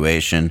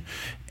situation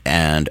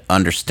and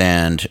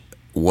understand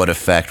what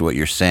effect what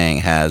you're saying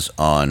has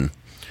on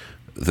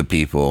the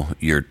people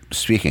you're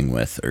speaking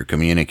with or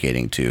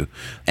communicating to.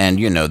 And,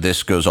 you know,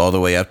 this goes all the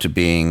way up to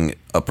being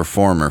a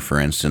performer,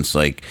 for instance.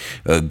 Like,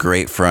 a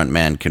great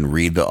frontman can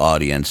read the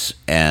audience,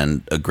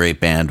 and a great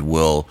band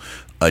will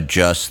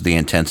adjust the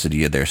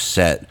intensity of their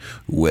set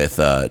with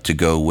to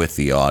go with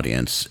the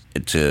audience,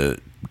 to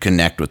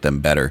connect with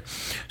them better.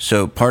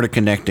 So part of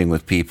connecting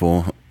with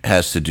people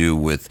has to do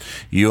with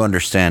you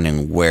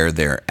understanding where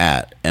they're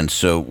at. And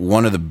so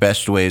one of the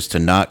best ways to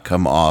not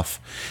come off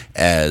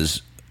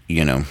as,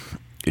 you know,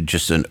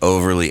 just an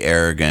overly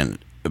arrogant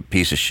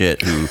piece of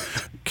shit who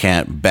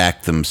can't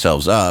back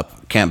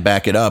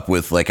it up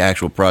with like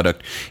actual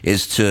product,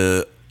 is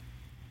to,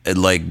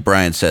 like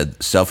Brian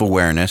said,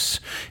 self-awareness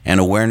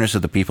and awareness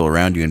of the people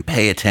around you, and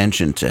pay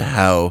attention to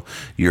how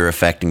you're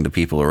affecting the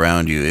people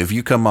around you. If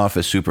you come off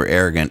as super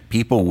arrogant,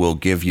 people will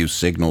give you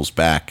signals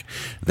back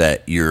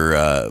that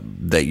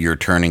you're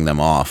turning them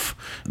off,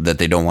 that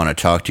they don't want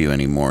to talk to you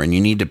anymore, and you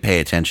need to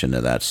pay attention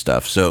to that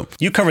stuff. So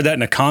you covered that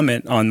in a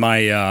comment on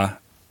my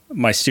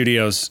my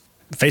studio's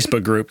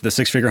Facebook group, the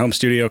Six Figure Home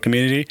Studio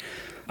community.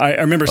 I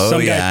remember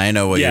some guy. I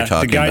know what you're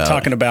talking about. The guy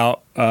talking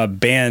about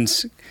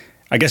bands,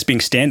 I guess,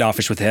 being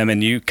standoffish with him,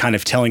 and you kind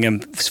of telling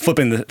him,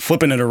 flipping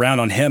it around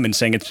on him and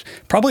saying it's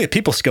probably a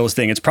people skills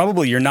thing. It's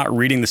probably you're not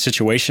reading the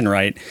situation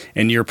right,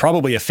 and you're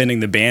probably offending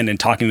the band and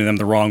talking to them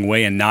the wrong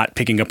way and not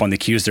picking up on the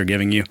cues they're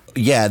giving you.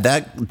 Yeah,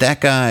 that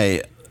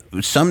guy.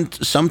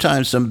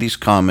 Sometimes some of these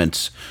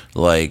comments,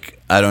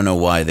 like, I don't know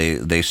why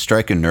they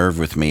strike a nerve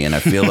with me, and I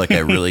feel like I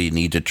really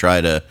need to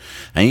try to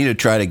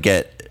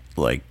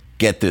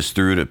get this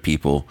through to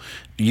people.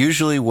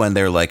 usually when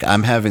they're like,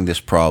 I'm having this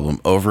problem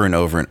over and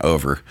over and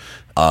over,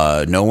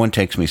 no one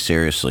takes me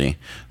seriously,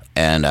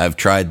 and I've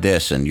tried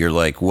this, and you're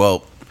like,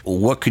 well,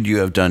 what could you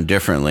have done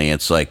differently?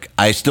 It's like,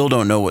 I still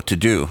don't know what to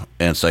do.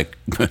 And it's like,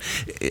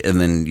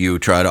 and then you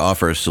try to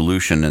offer a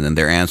solution, and then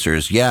their answer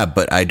is, yeah,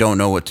 but I don't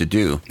know what to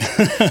do.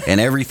 And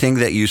everything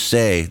that you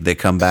say, they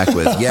come back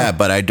with, yeah,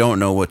 but I don't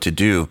know what to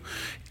do.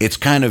 It's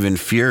kind of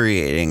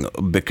infuriating,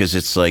 because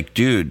it's like,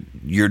 dude,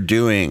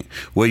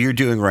 what you're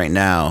doing right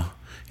now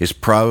is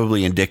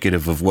probably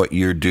indicative of what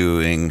you're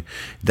doing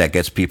that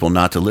gets people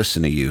not to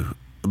listen to you.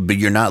 But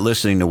you're not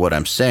listening to what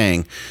I'm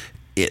saying.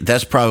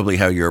 That's probably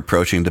how you're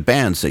approaching the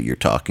bands that you're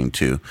talking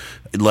to.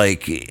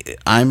 Like,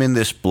 I'm in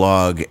this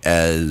blog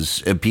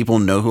as people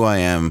know who I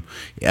am.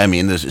 I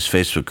mean, this is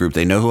Facebook group.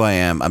 They know who I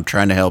am. I'm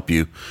trying to help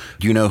you.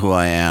 You know who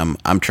I am.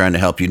 I'm trying to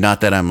help you.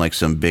 Not that I'm like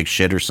some big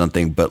shit or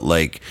something, but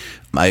like,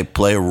 I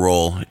play a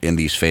role in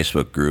these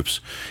Facebook groups.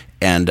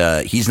 And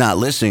he's not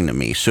listening to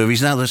me. So if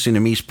he's not listening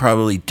to me, he's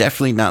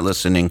definitely not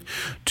listening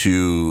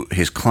to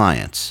his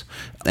clients.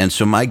 And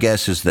so my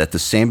guess is that the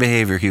same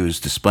behavior he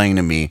was displaying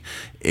to me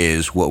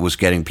is what was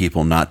getting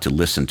people not to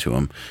listen to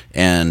him.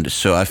 And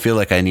so I feel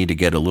like I need to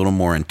get a little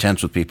more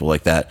intense with people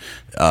like that,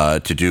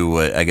 to do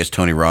what I guess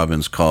Tony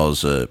Robbins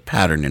calls a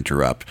pattern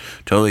interrupt.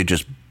 Totally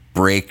just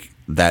break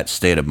that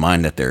state of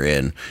mind that they're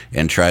in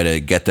and try to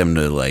get them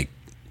to, like,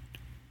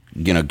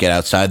 get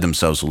outside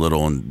themselves a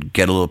little and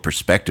get a little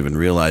perspective and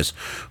realize,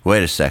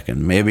 wait a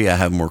second, maybe I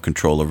have more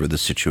control over the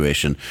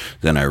situation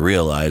than I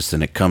realized,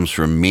 and it comes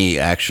from me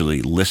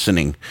actually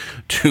listening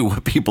to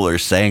what people are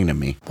saying to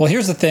me. Well,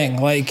 here's the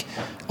thing. Like,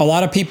 a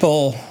lot of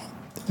people,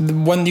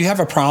 when you have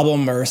a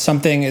problem or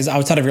something is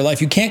outside of your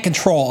life, you can't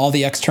control all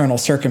the external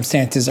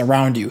circumstances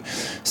around you.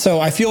 So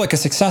I feel like a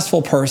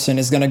successful person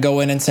is going to go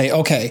in and say,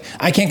 okay,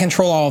 I can't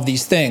control all of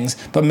these things,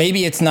 but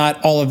maybe it's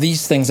not all of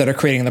these things that are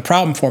creating the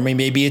problem for me.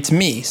 Maybe it's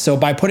me. So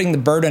by putting the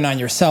burden on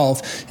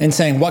yourself and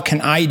saying, what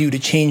can I do to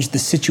change the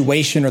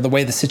situation or the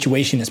way the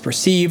situation is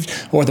perceived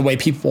or the way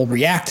people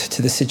react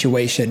to the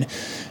situation?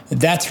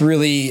 That's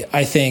really,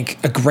 I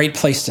think, a great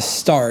place to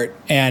start.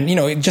 And,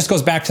 it just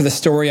goes back to the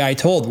story I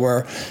told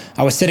where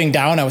I was sitting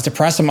down, I was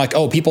depressed. I'm like,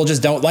 oh, people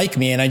just don't like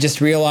me. And I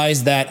just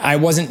realized that I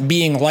wasn't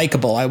being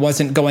likable. I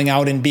wasn't going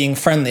out and being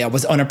friendly. I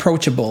was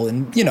unapproachable.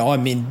 And,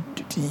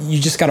 you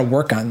just got to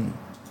work on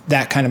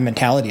that kind of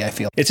mentality, I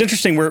feel. It's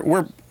interesting.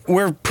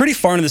 We're pretty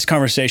far into this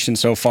conversation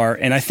so far,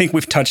 and I think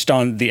we've touched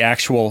on the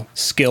actual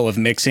skill of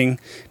mixing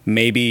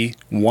maybe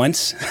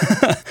once.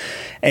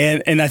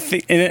 and I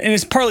think, and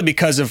it's partly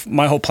because of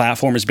my whole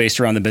platform is based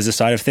around the business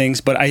side of things,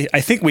 but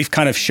I think we've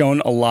kind of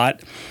shown a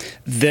lot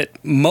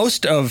that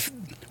most of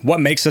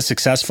what makes us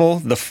successful,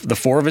 the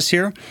four of us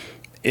here,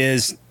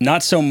 is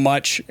not so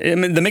much, I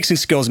mean, the mixing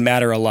skills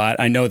matter a lot,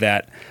 I know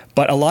that,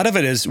 but a lot of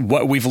it is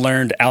what we've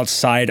learned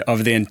outside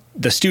of the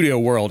studio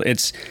world.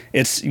 It's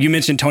you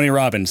mentioned Tony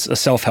Robbins, a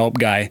self-help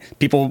guy.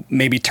 People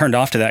may be turned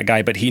off to that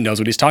guy, but he knows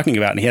what he's talking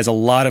about, and he has a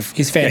lot of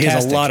he's fantastic. He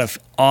has a lot of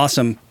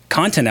awesome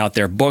content out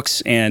there,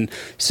 books and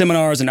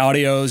seminars and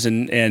audios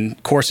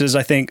and courses.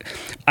 I think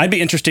I'd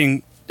be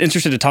interested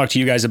to talk to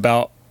you guys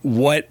about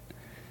what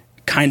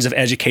kinds of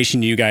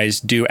education you guys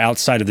do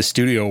outside of the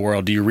studio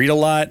world. Do you read a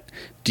lot?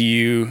 Do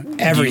you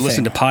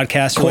listen to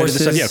podcasts? Courses, related to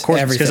stuff? Yeah,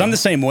 courses. Because I'm the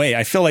same way.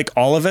 I feel like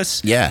all of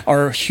us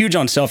are huge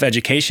on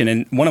self-education.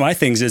 And one of my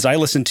things is I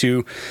listen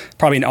to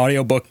probably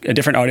a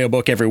different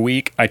audiobook every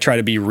week. I try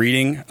to be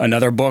reading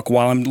another book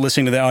while I'm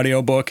listening to the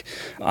audiobook.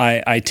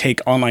 I take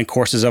online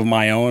courses of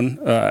my own,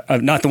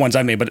 not the ones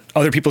I made, but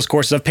other people's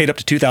courses. I've paid up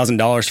to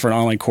 $2,000 for an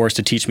online course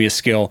to teach me a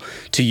skill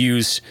to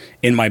use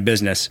in my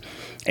business.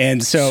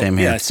 And so,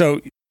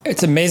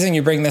 it's amazing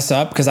you bring this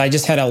up because I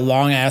just had a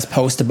long ass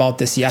post about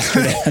this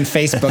yesterday on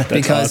Facebook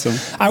because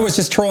awesome. I was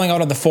just trolling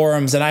out on the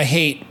forums, and I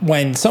hate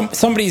when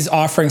somebody's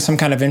offering some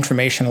kind of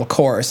informational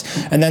course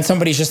and then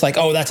somebody's just like,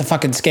 oh, that's a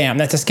fucking scam.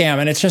 That's a scam.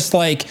 And it's just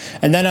like,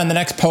 and then on the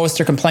next post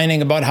they're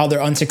complaining about how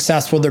they're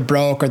unsuccessful, they're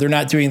broke, or they're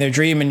not doing their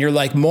dream. And you're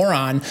like,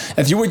 moron,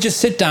 if you would just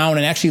sit down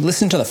and actually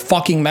listen to the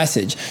fucking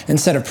message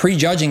instead of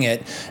prejudging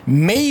it,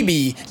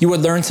 maybe you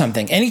would learn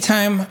something.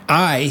 Anytime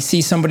I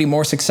see somebody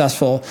more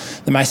successful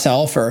than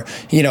myself, or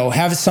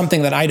have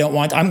something that I don't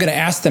want, I'm going to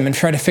ask them and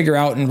try to figure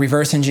out and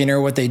reverse engineer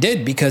what they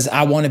did because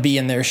I want to be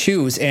in their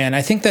shoes. And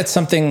I think that's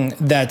something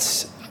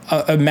that's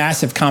a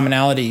massive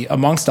commonality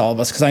amongst all of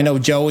us, because I know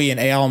Joey and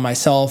Al and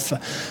myself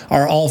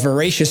are all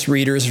voracious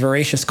readers,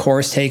 voracious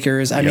course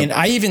takers. I mean,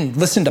 I even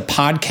listen to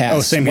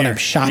podcasts when I'm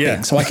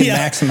shopping, so I can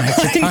maximize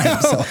the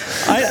time. So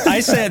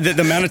I said that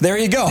the amount of there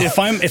you go.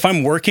 If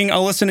I'm working,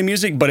 I'll listen to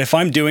music. But if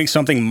I'm doing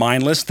something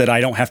mindless that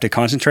I don't have to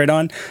concentrate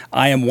on,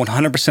 I am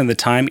 100% of the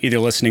time either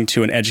listening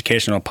to an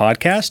educational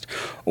podcast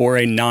or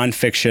a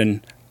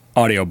nonfiction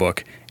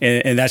audiobook.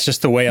 And that's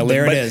just the way I live.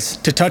 There it But is.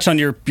 to touch on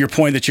your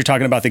point that you're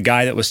talking about, the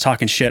guy that was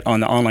talking shit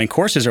on the online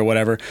courses or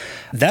whatever,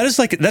 that's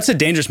a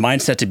dangerous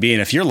mindset to be in.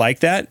 If you're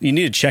like that, you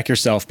need to check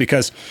yourself,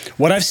 because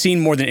what I've seen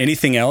more than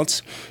anything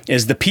else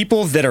is the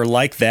people that are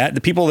like that,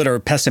 the people that are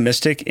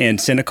pessimistic and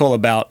cynical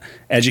about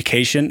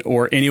education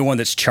or anyone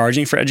that's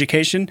charging for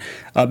education,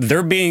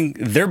 they're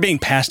being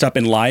passed up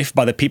in life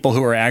by the people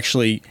who are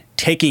actually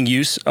making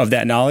use of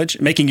that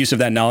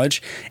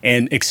knowledge,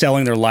 and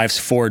excelling their lives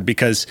forward.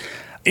 Because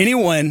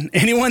anyone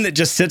that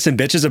just sits and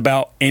bitches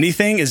about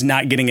anything is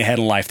not getting ahead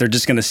in life. They're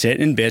just going to sit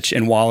and bitch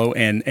and wallow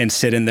and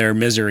sit in their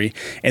misery.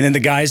 And then the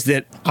guys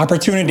that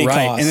Opportunity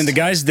right, cost. and then the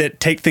guys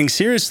that take things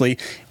seriously,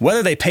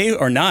 whether they pay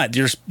or not,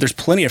 there's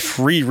plenty of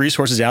free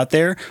resources out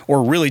there,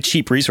 or really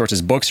cheap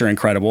resources. Books are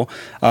incredible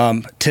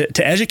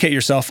to educate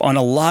yourself on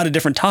a lot of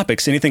different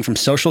topics. Anything from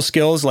social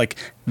skills, like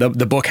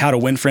the book How to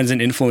Win Friends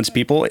and Influence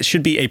People. It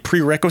should be a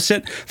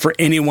prerequisite for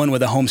anyone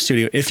with a home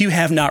studio. If you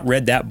have not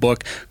read that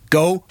book,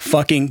 go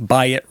fucking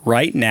buy it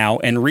right now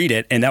and read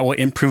it, and that will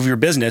improve your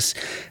business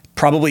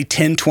probably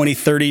 10, 20,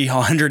 30,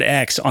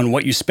 100x on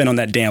what you spend on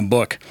that damn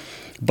book.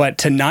 But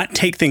to not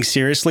take things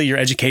seriously, your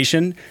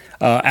education,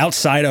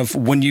 outside of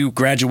when you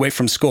graduate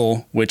from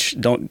school, which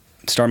don't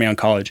start me on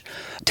college,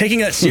 taking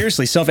that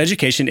seriously,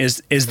 self-education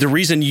is the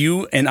reason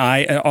you and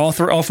I, all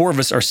four of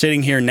us, are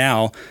sitting here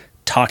now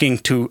talking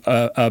to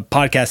a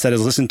podcast that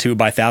is listened to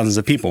by thousands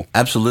of people.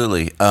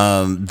 Absolutely.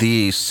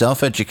 The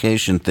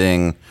self-education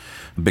thing,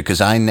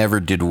 because I never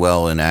did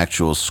well in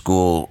actual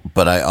school,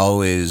 but I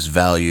always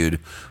valued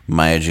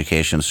my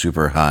education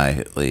super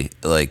highly.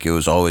 Like, it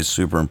was always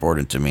super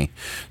important to me.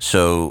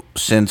 So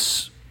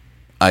since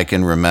I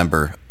can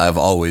remember, I've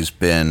always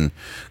been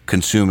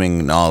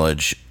consuming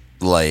knowledge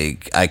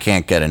like I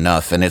can't get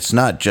enough. And it's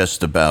not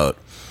just about,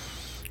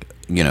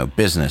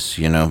 business,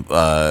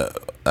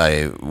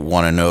 I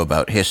want to know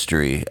about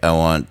history. I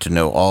want to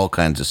know all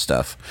kinds of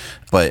stuff.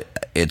 But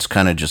it's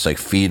kind of just like,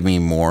 feed me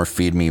more,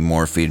 feed me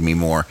more, feed me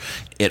more.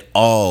 It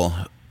all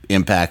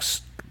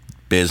impacts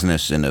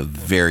business in a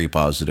very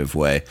positive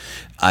way.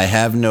 I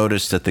have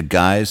noticed that the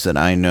guys that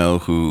I know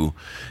who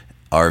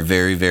are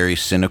very, very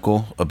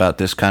cynical about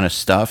this kind of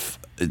stuff,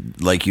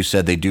 like you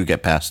said, they do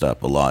get passed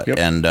up a lot. Yep.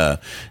 And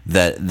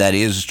that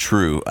is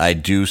true. I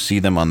do see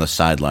them on the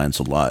sidelines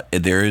a lot.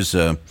 There is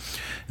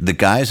the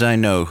guys I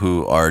know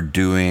who are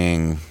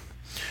doing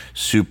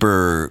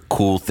super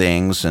cool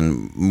things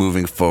and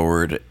moving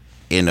forward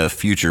in a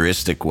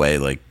futuristic way,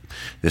 like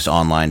this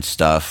online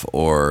stuff,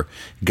 or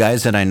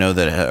guys that I know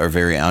that are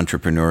very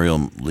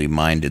entrepreneurially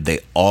minded.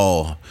 They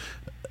all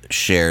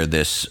share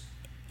this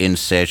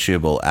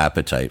insatiable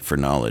appetite for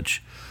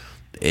knowledge.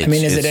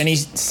 Is it any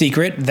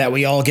secret that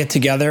we all get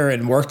together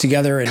and work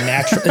together and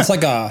it's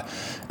like a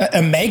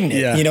magnet,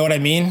 yeah. You know what I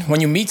mean?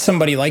 When you meet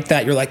somebody like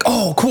that, you're like,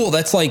 oh, cool,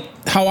 that's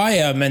like how I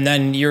am. And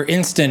then you're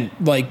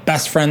instant, like,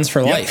 best friends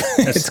for life.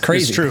 It's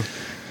crazy. It's true.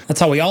 That's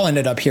how we all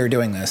ended up here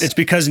doing this. It's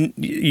because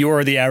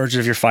you're the average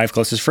of your 5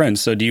 closest friends.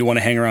 So do you want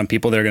to hang around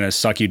people that are going to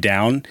suck you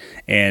down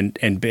and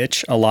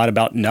bitch a lot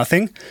about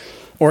nothing?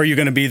 Or are you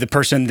going to be the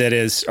person that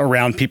is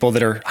around people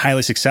that are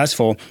highly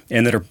successful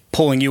and that are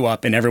pulling you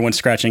up, and everyone's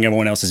scratching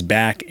everyone else's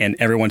back and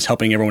everyone's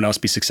helping everyone else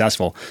be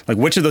successful? Like,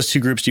 which of those two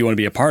groups do you want to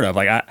be a part of?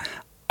 Like,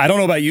 I don't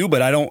know about you,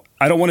 but I don't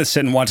want to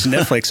sit and watch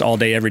Netflix all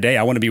day, every day.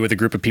 I want to be with a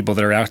group of people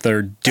that are out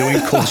there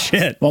doing cool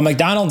shit. Well,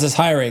 McDonald's is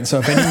hiring, so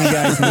if any of you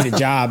guys need a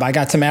job, I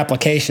got some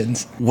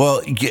applications.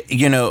 Well,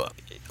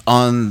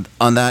 on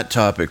that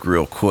topic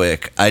real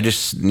quick, I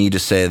just need to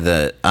say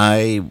that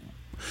I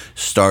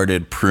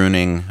started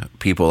pruning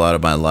people out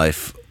of my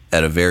life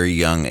at a very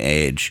young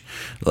age,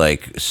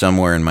 like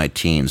somewhere in my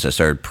teens. I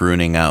started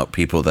pruning out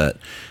people that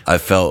I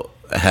felt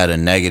had a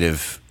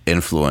negative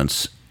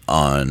influence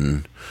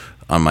on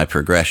my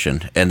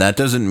progression. And that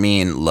doesn't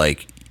mean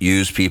like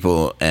use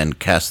people and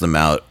cast them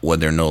out when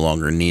they're no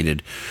longer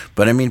needed.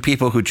 But I mean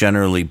people who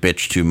generally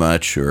bitch too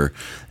much or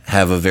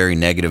have a very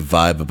negative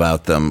vibe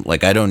about them.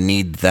 Like, I don't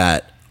need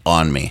that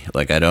on me.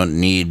 Like, I don't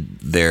need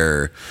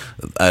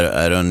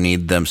I don't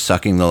need them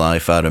sucking the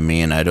life out of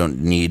me, and I don't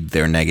need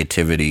their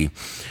negativity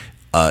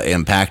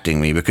impacting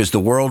me, because the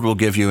world will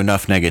give you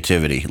enough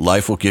negativity.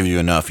 Life will give you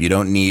enough. You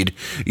don't need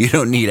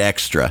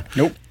extra.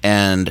 Nope.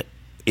 And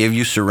if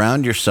you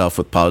surround yourself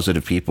with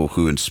positive people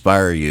who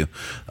inspire you,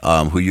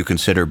 who you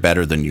consider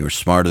better than you or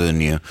smarter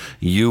than you,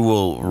 you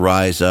will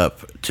rise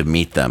up to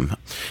meet them.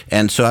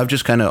 And so I've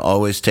just kind of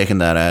always taken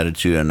that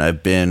attitude, and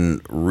I've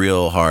been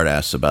real hard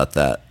ass about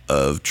that,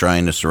 of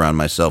trying to surround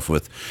myself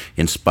with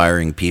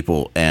inspiring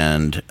people.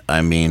 And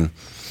I mean,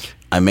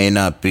 I may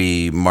not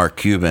be Mark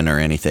Cuban or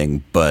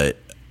anything, but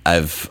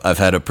I've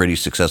had a pretty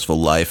successful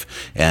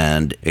life,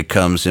 and it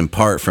comes in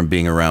part from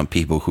being around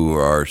people who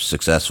are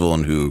successful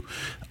and who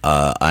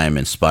I am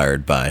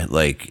inspired by.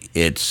 Like,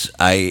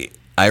 I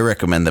I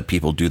recommend that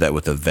people do that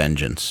with a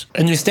vengeance.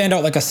 And you stand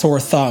out like a sore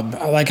thumb.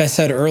 Like I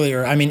said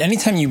earlier, I mean,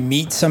 anytime you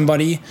meet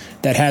somebody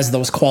that has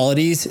those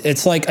qualities,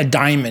 it's like a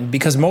diamond,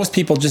 because most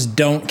people just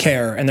don't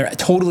care and they're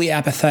totally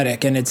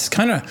apathetic. And it's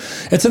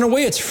in a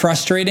way it's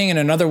frustrating, and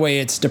another way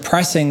it's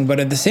depressing,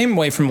 but in the same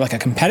way, from like a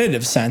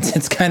competitive sense,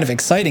 it's kind of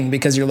exciting,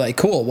 because you're like,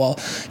 cool, well,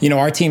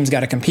 our team's got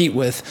to compete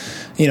with,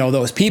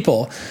 those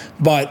people.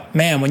 But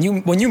man, when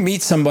you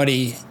meet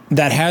somebody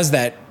that has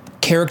that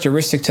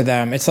characteristic to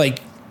them, it's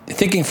like,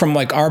 thinking from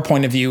like our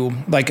point of view,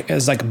 like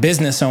as like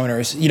business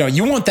owners,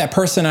 you want that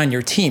person on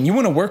your team. You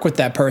want to work with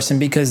that person,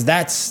 because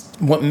that's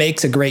what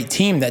makes a great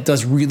team that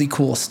does really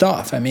cool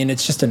stuff. I mean,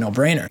 it's just a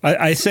no-brainer.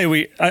 I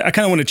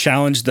kind of want to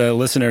challenge the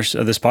listeners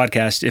of this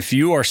podcast. If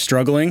you are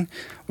struggling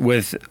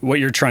with what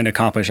you're trying to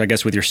accomplish, I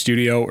guess with your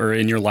studio or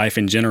in your life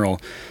in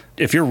general,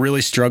 if you're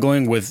really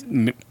struggling with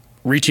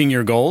reaching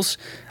your goals,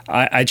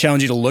 I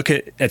challenge you to look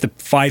at the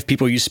 5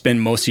 people you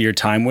spend most of your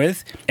time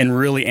with and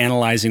really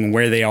analyzing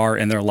where they are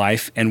in their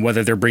life and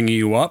whether they're bringing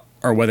you up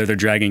or whether they're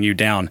dragging you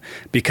down.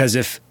 Because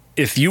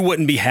if you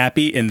wouldn't be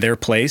happy in their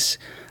place,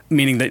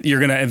 meaning that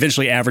you're going to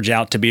eventually average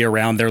out to be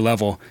around their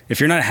level, if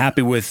you're not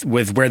happy with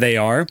where they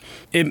are,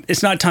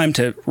 it's not time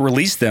to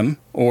release them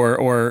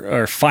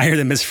or fire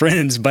them as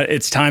friends, but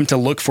it's time to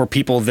look for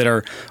people that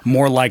are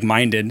more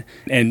like-minded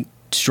and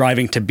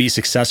striving to be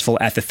successful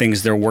at the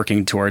things they're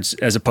working towards,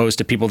 as opposed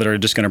to people that are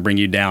just going to bring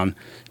you down,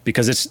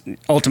 because it's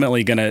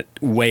ultimately going to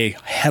weigh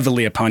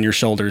heavily upon your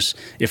shoulders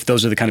if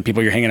those are the kind of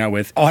people you're hanging out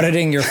with.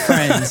 Auditing your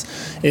friends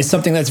is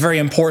something that's very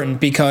important,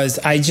 because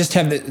I just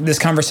had this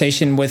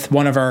conversation with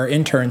one of our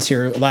interns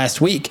here last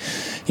week.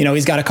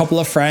 He's got a couple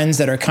of friends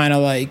that are kind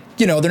of like,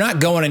 they're not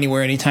going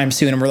anywhere anytime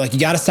soon. And we're like, you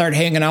got to start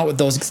hanging out with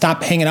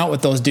stop hanging out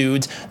with those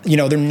dudes.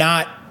 They're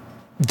not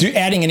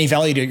adding any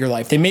value to your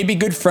life. They may be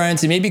good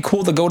friends. They may be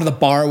cool to go to the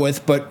bar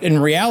with, but in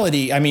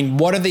reality, I mean,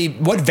 what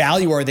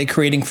value are they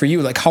creating for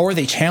you? Like, how are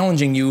they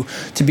challenging you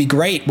to be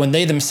great when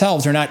they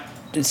themselves are not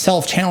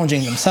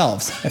self-challenging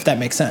themselves, if that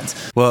makes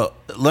sense? Well,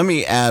 let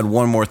me add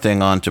one more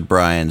thing on to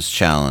Brian's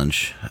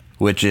challenge,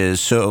 which is,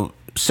 so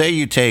say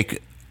you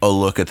take a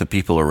look at the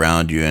people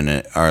around you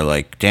and are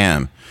like,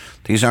 damn,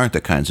 these aren't the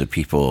kinds of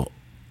people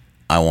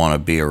I want to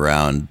be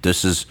around.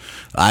 This is,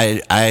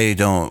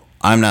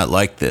 I'm not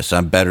like this.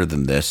 I'm better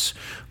than this.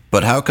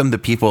 But how come the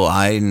people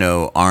I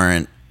know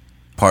aren't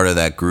part of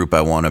that group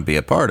I want to be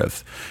a part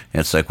of?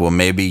 And it's like, well,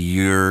 maybe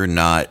you're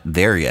not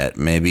there yet.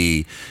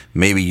 Maybe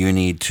you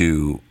need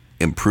to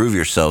improve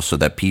yourself so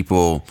that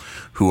people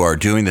who are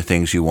doing the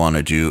things you want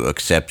to do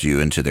accept you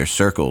into their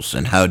circles.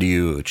 And how do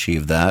you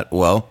achieve that?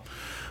 Well,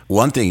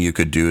 one thing you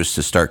could do is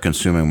to start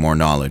consuming more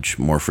knowledge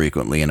more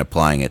frequently and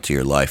applying it to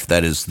your life.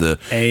 That is the...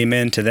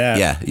 Amen to that.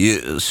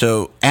 Yeah.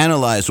 So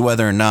analyze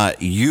whether or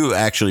not you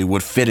actually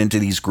would fit into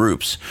these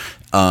groups.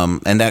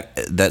 And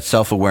that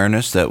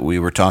self-awareness that we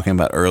were talking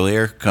about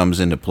earlier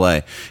comes into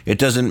play. It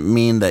doesn't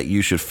mean that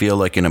you should feel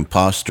like an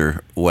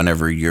imposter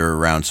whenever you're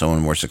around someone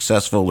more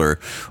successful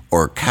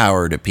or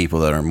cower to people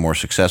that are more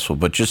successful,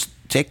 but just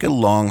take a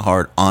long,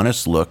 hard,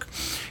 honest look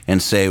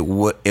and say,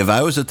 what if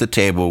I was at the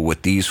table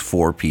with these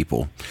 4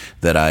 people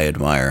that I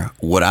admire,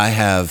 would I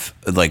have,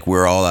 like,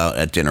 we're all out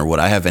at dinner, would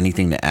I have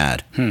anything to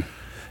add?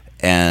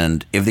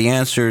 And if the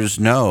answer is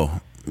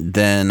no,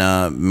 then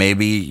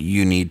maybe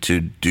you need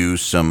to do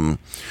some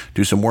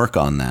work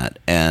on that.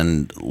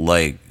 And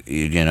like,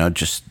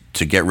 just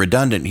to get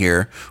redundant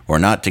here, or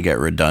not to get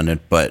redundant,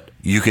 but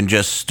you can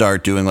just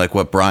start doing like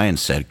what Brian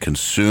said,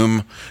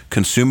 consume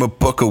a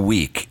book a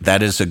week.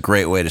 That is a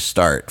great way to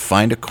start.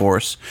 Find a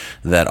course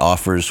that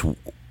offers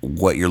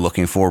what you're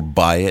looking for,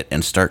 buy it,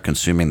 and start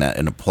consuming that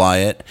and apply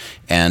it,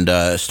 and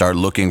start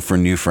looking for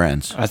new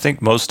friends. I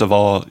think most of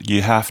all,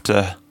 you have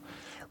to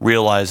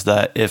realize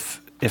that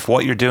if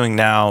what you're doing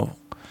now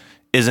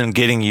isn't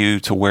getting you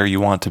to where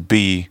you want to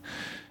be,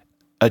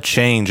 a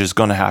change is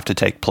going to have to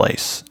take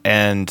place.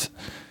 And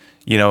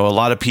a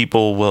lot of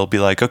people will be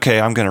like,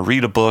 okay, I'm going to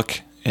read a book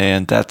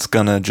and it's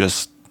going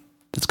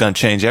to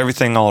change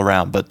everything all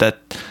around. But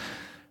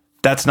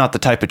that's not the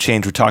type of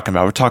change we're talking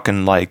about. We're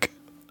talking like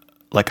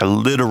a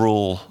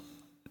literal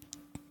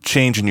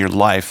change in your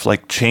life,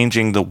 like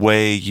changing the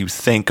way you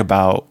think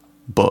about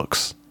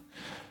books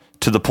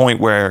to the point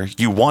where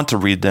you want to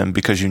read them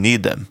because you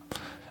need them.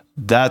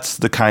 That's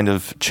the kind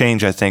of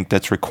change I think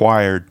that's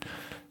required,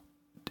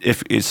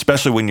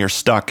 especially when you're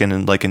stuck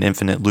in like an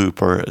infinite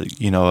loop or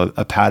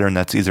a pattern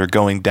that's either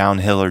going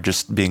downhill or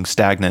just being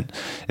stagnant.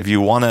 If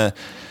you want to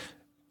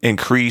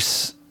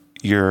increase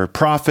your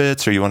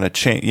profits, or you want to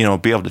change,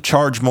 be able to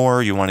charge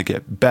more, you want to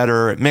get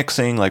better at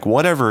mixing, like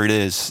whatever it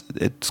is,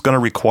 it's going to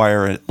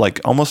require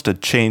like almost a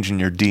change in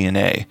your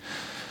DNA.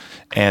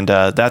 And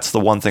that's the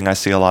one thing I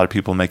see a lot of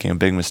people making a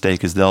big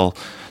mistake is they'll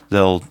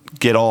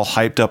get all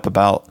hyped up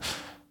about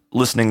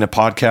listening to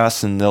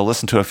podcasts, and they'll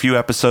listen to a few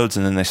episodes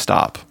and then they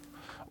stop.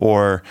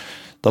 Or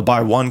they'll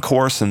buy one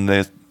course and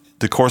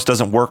the course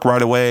doesn't work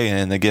right away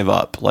and they give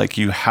up. Like,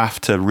 you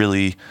have to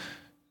really,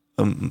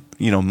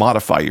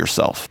 modify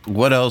yourself.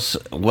 What else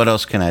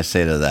can I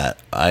say to that?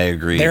 I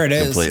agree. There it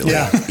is. Completely.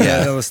 Yeah.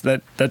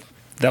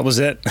 That that was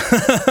it.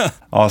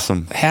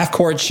 Awesome. Half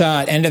court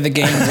shot, end of the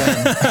game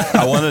win.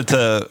 I wanted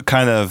to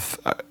kind of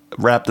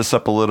wrap this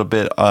up a little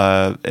bit,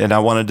 and I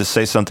wanted to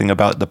say something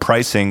about the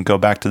pricing, go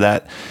back to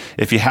that.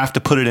 If you have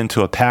to put it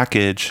into a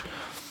package,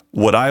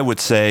 what I would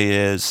say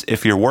is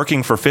if you're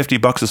working for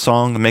 $50 a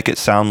song, make it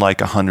sound like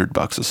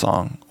 $100 a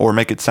song, or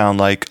make it sound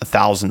like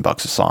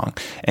 $1,000 a song,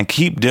 and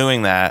keep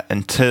doing that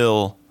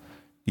until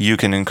you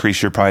can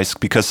increase your price,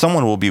 because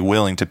someone will be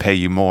willing to pay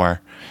you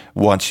more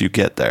once you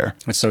get there.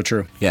 That's so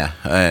true. Yeah,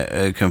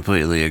 I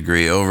completely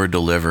agree. Over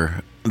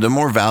deliver. The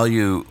more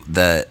value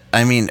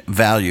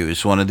value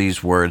is one of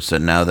these words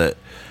that now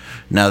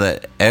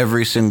that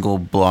every single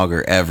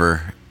blogger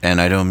ever, and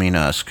I don't mean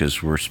us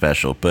because we're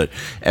special, but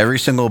every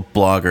single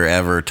blogger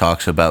ever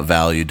talks about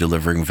value,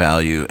 delivering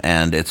value,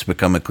 and it's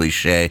become a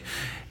cliche.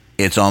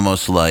 It's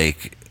almost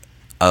like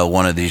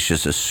one of these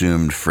just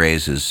assumed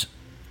phrases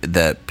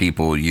that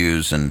people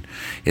use, and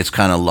it's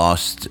kind of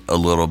lost a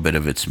little bit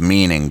of its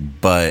meaning,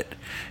 but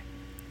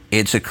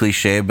it's a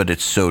cliche, but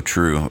it's so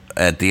true.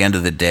 At the end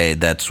of the day,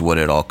 that's what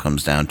it all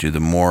comes down to.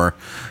 The more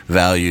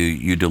value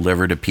you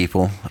deliver to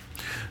people,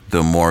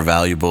 the more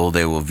valuable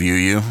they will view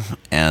you,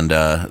 and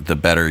the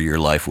better your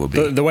life will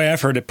be. The way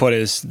I've heard it put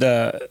is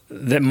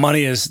that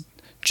money is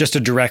just a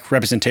direct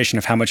representation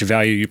of how much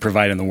value you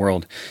provide in the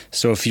world.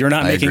 So if you're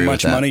not making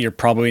much money, you're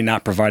probably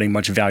not providing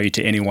much value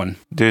to anyone.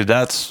 Dude,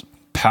 that's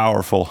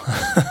powerful.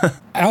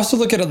 I also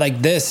look at it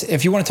like this.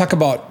 If you want to talk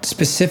about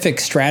specific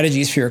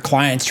strategies for your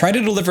clients, try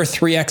to deliver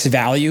 3x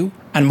value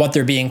on what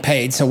they're being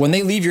paid. So when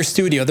they leave your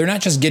studio, they're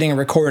not just getting a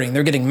recording,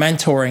 they're getting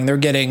mentoring, they're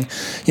getting,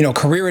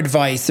 career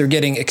advice, they're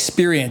getting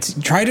experience.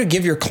 Try to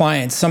give your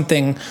clients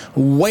something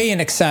way in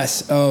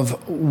excess of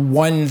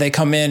when they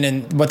come in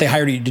and what they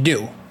hired you to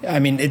do. I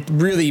mean, it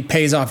really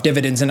pays off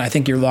dividends in, I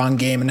think, your long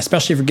game, and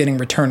especially if you're getting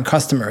return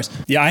customers.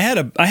 Yeah,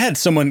 I had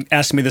someone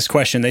ask me this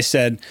question. They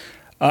said,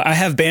 I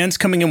have bands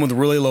coming in with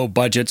really low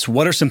budgets.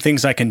 What are some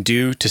things I can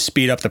do to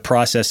speed up the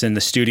process in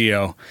the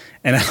studio?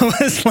 And I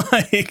was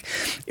like,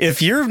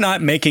 if you're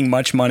not making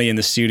much money in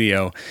the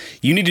studio,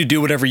 you need to do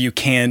whatever you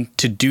can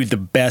to do the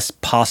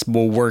best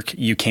possible work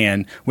you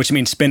can, which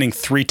means spending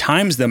 3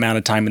 times the amount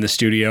of time in the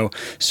studio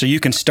so you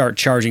can start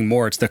charging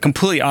more. It's the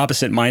completely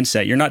opposite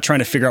mindset. You're not trying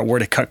to figure out where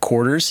to cut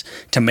quarters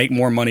to make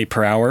more money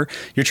per hour.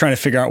 You're trying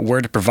to figure out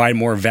where to provide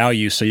more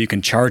value so you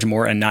can charge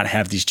more and not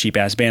have these cheap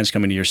ass bands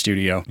come into your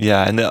studio.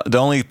 Yeah, and the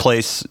only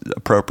place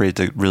appropriate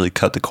to really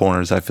cut the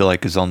corners, I feel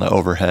like, is on the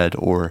overhead,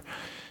 or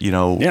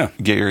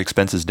get your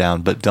expenses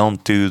down. But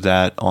don't do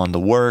that on the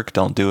work.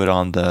 Don't do it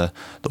on the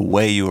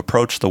way you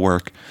approach the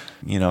work.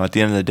 At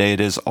the end of the day, it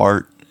is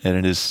art, and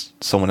it is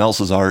someone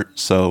else's art.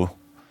 So,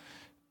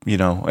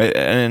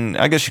 and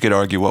I guess you could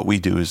argue what we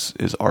do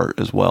is art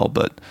as well.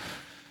 But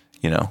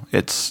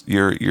it's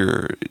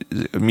your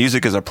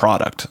music is a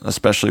product,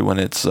 especially when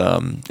it's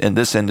in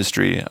this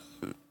industry.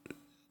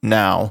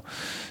 Now,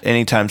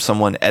 anytime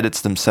someone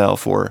edits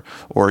themselves or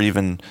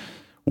even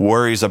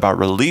worries about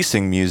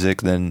releasing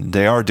music, then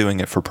they are doing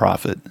it for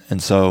profit.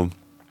 And so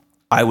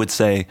I would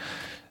say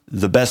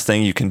the best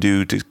thing you can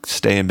do to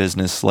stay in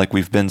business, like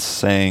we've been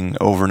saying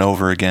over and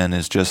over again,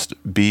 is just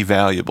be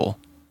valuable.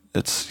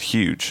 It's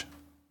huge.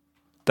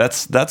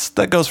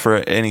 That goes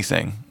for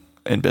anything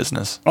in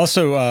business.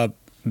 Also,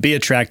 be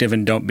attractive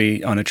and don't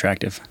be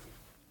unattractive.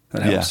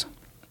 That helps. Yeah.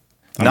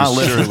 Not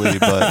literally,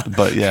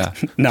 but yeah.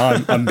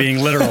 No, I'm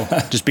being literal.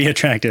 Just be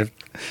attractive.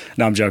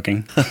 No, I'm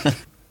joking.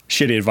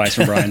 Shitty advice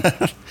from Brian.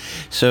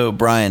 So,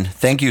 Brian,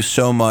 thank you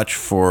so much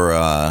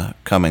for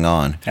coming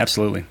on.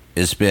 Absolutely.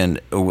 It's been,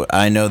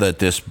 I know that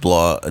this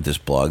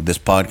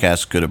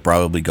podcast could have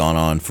probably gone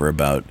on for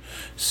about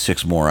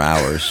 6 more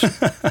hours.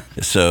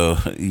 So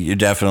you're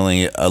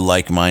definitely a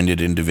like-minded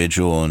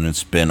individual, and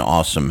it's been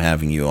awesome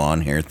having you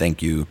on here.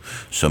 Thank you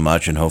so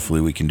much, and hopefully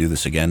we can do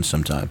this again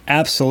sometime.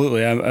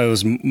 Absolutely. I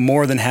was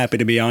more than happy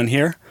to be on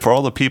here. For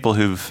all the people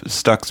who've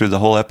stuck through the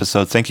whole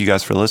episode, thank you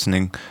guys for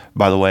listening.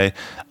 By the way,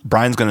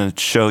 Brian's going to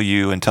show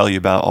you and tell you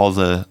about all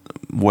the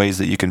ways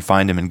that you can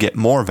find him and get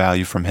more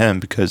value from him,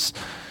 because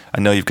I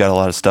know you've got a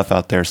lot of stuff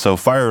out there, so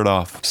fire it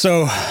off.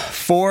 So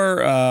for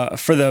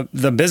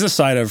the business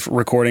side of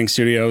recording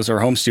studios or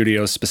home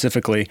studios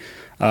specifically,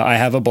 I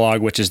have a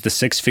blog, which is the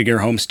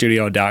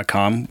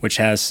sixfigurehomestudio.com, which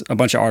has a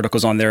bunch of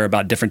articles on there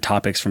about different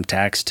topics, from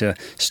tax to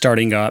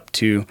starting up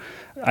to,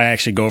 I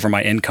actually go over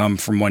my income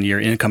from 1 year,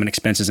 income and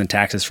expenses and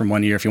taxes from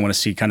 1 year, if you want to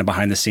see kind of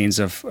behind the scenes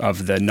of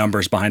the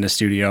numbers behind a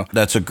studio.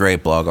 That's a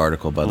great blog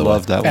article, by the way.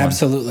 Love that one.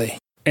 Absolutely.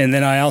 And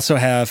then I also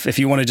have, if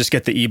you want to just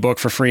get the ebook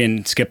for free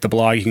and skip the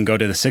blog, you can go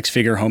to the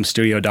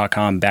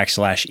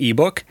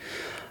sixfigurehomestudio.com/ebook.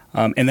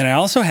 And then I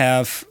also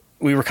have,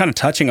 we were kind of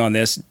touching on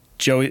this,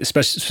 Joey,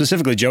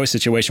 specifically Joey's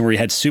situation where he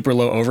had super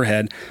low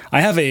overhead.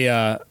 I have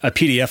a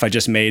PDF I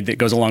just made that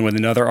goes along with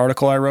another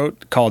article I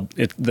wrote called,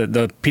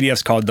 the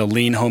PDF's called The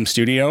Lean Home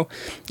Studio.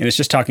 And it's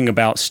just talking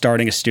about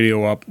starting a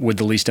studio up with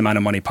the least amount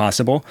of money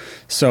possible.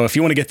 So if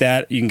you want to get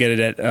that, you can get it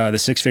at the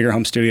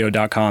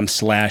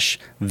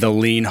sixfigurehomestudio.com/the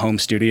Lean Home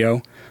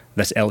Studio.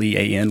 That's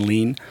LEAN,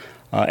 lean.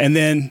 And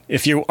then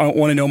if you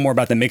want to know more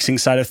about the mixing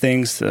side of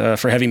things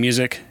for heavy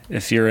music,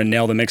 if you're a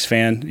Nail the Mix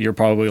fan, you're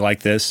probably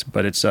like this,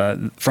 but it's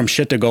from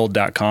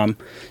shittogold.com.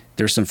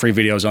 There's some free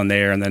videos on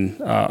there, and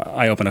then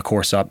I open a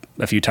course up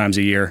a few times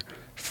a year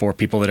for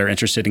people that are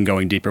interested in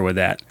going deeper with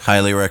that.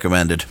 Highly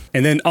recommended.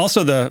 And then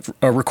also the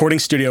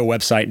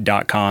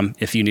recordingstudiowebsite.com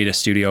if you need a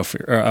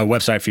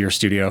website for your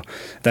studio.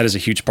 That is a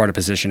huge part of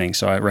positioning,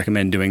 so I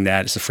recommend doing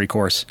that. It's a free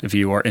course if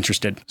you are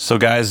interested. So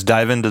guys,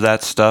 dive into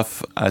that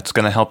stuff. It's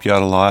going to help you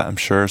out a lot, I'm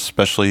sure,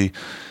 especially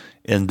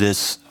in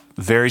this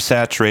very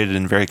saturated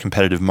and very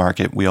competitive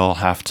market. We all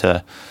have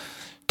to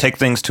take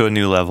things to a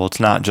new level. It's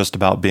not just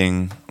about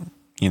being,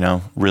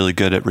 really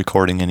good at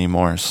recording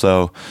anymore.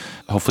 So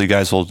hopefully you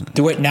guys will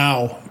do it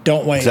now.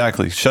 Don't wait.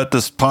 Exactly. Shut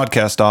this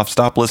podcast off.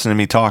 Stop listening to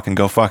me talk and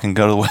go fucking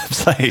go to the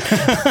website.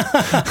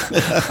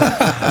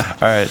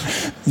 All right.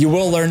 You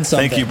will learn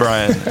something. Thank you,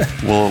 Brian.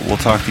 We'll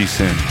talk to you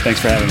soon.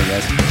 Thanks for having me,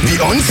 guys. The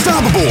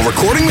Unstoppable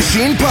Recording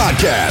Machine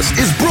Podcast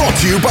is brought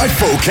to you by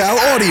Focal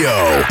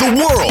Audio, the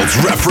world's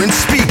reference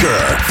speaker.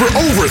 For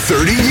over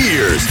 30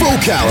 years,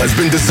 Focal has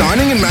been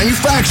designing and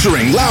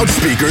manufacturing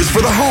loudspeakers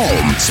for the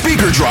home,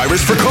 speaker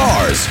drivers for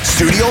cars,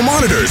 studio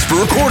monitors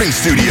for recording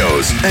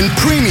studios, and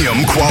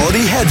premium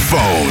quality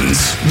headphones.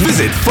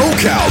 Visit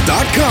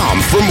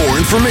Focal.com for more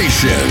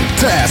information.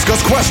 To ask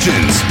us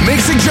questions, make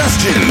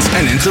suggestions,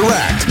 and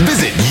interact,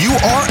 visit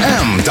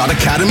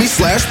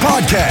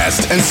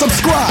urm.academy/podcast and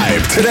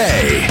subscribe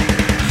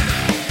today.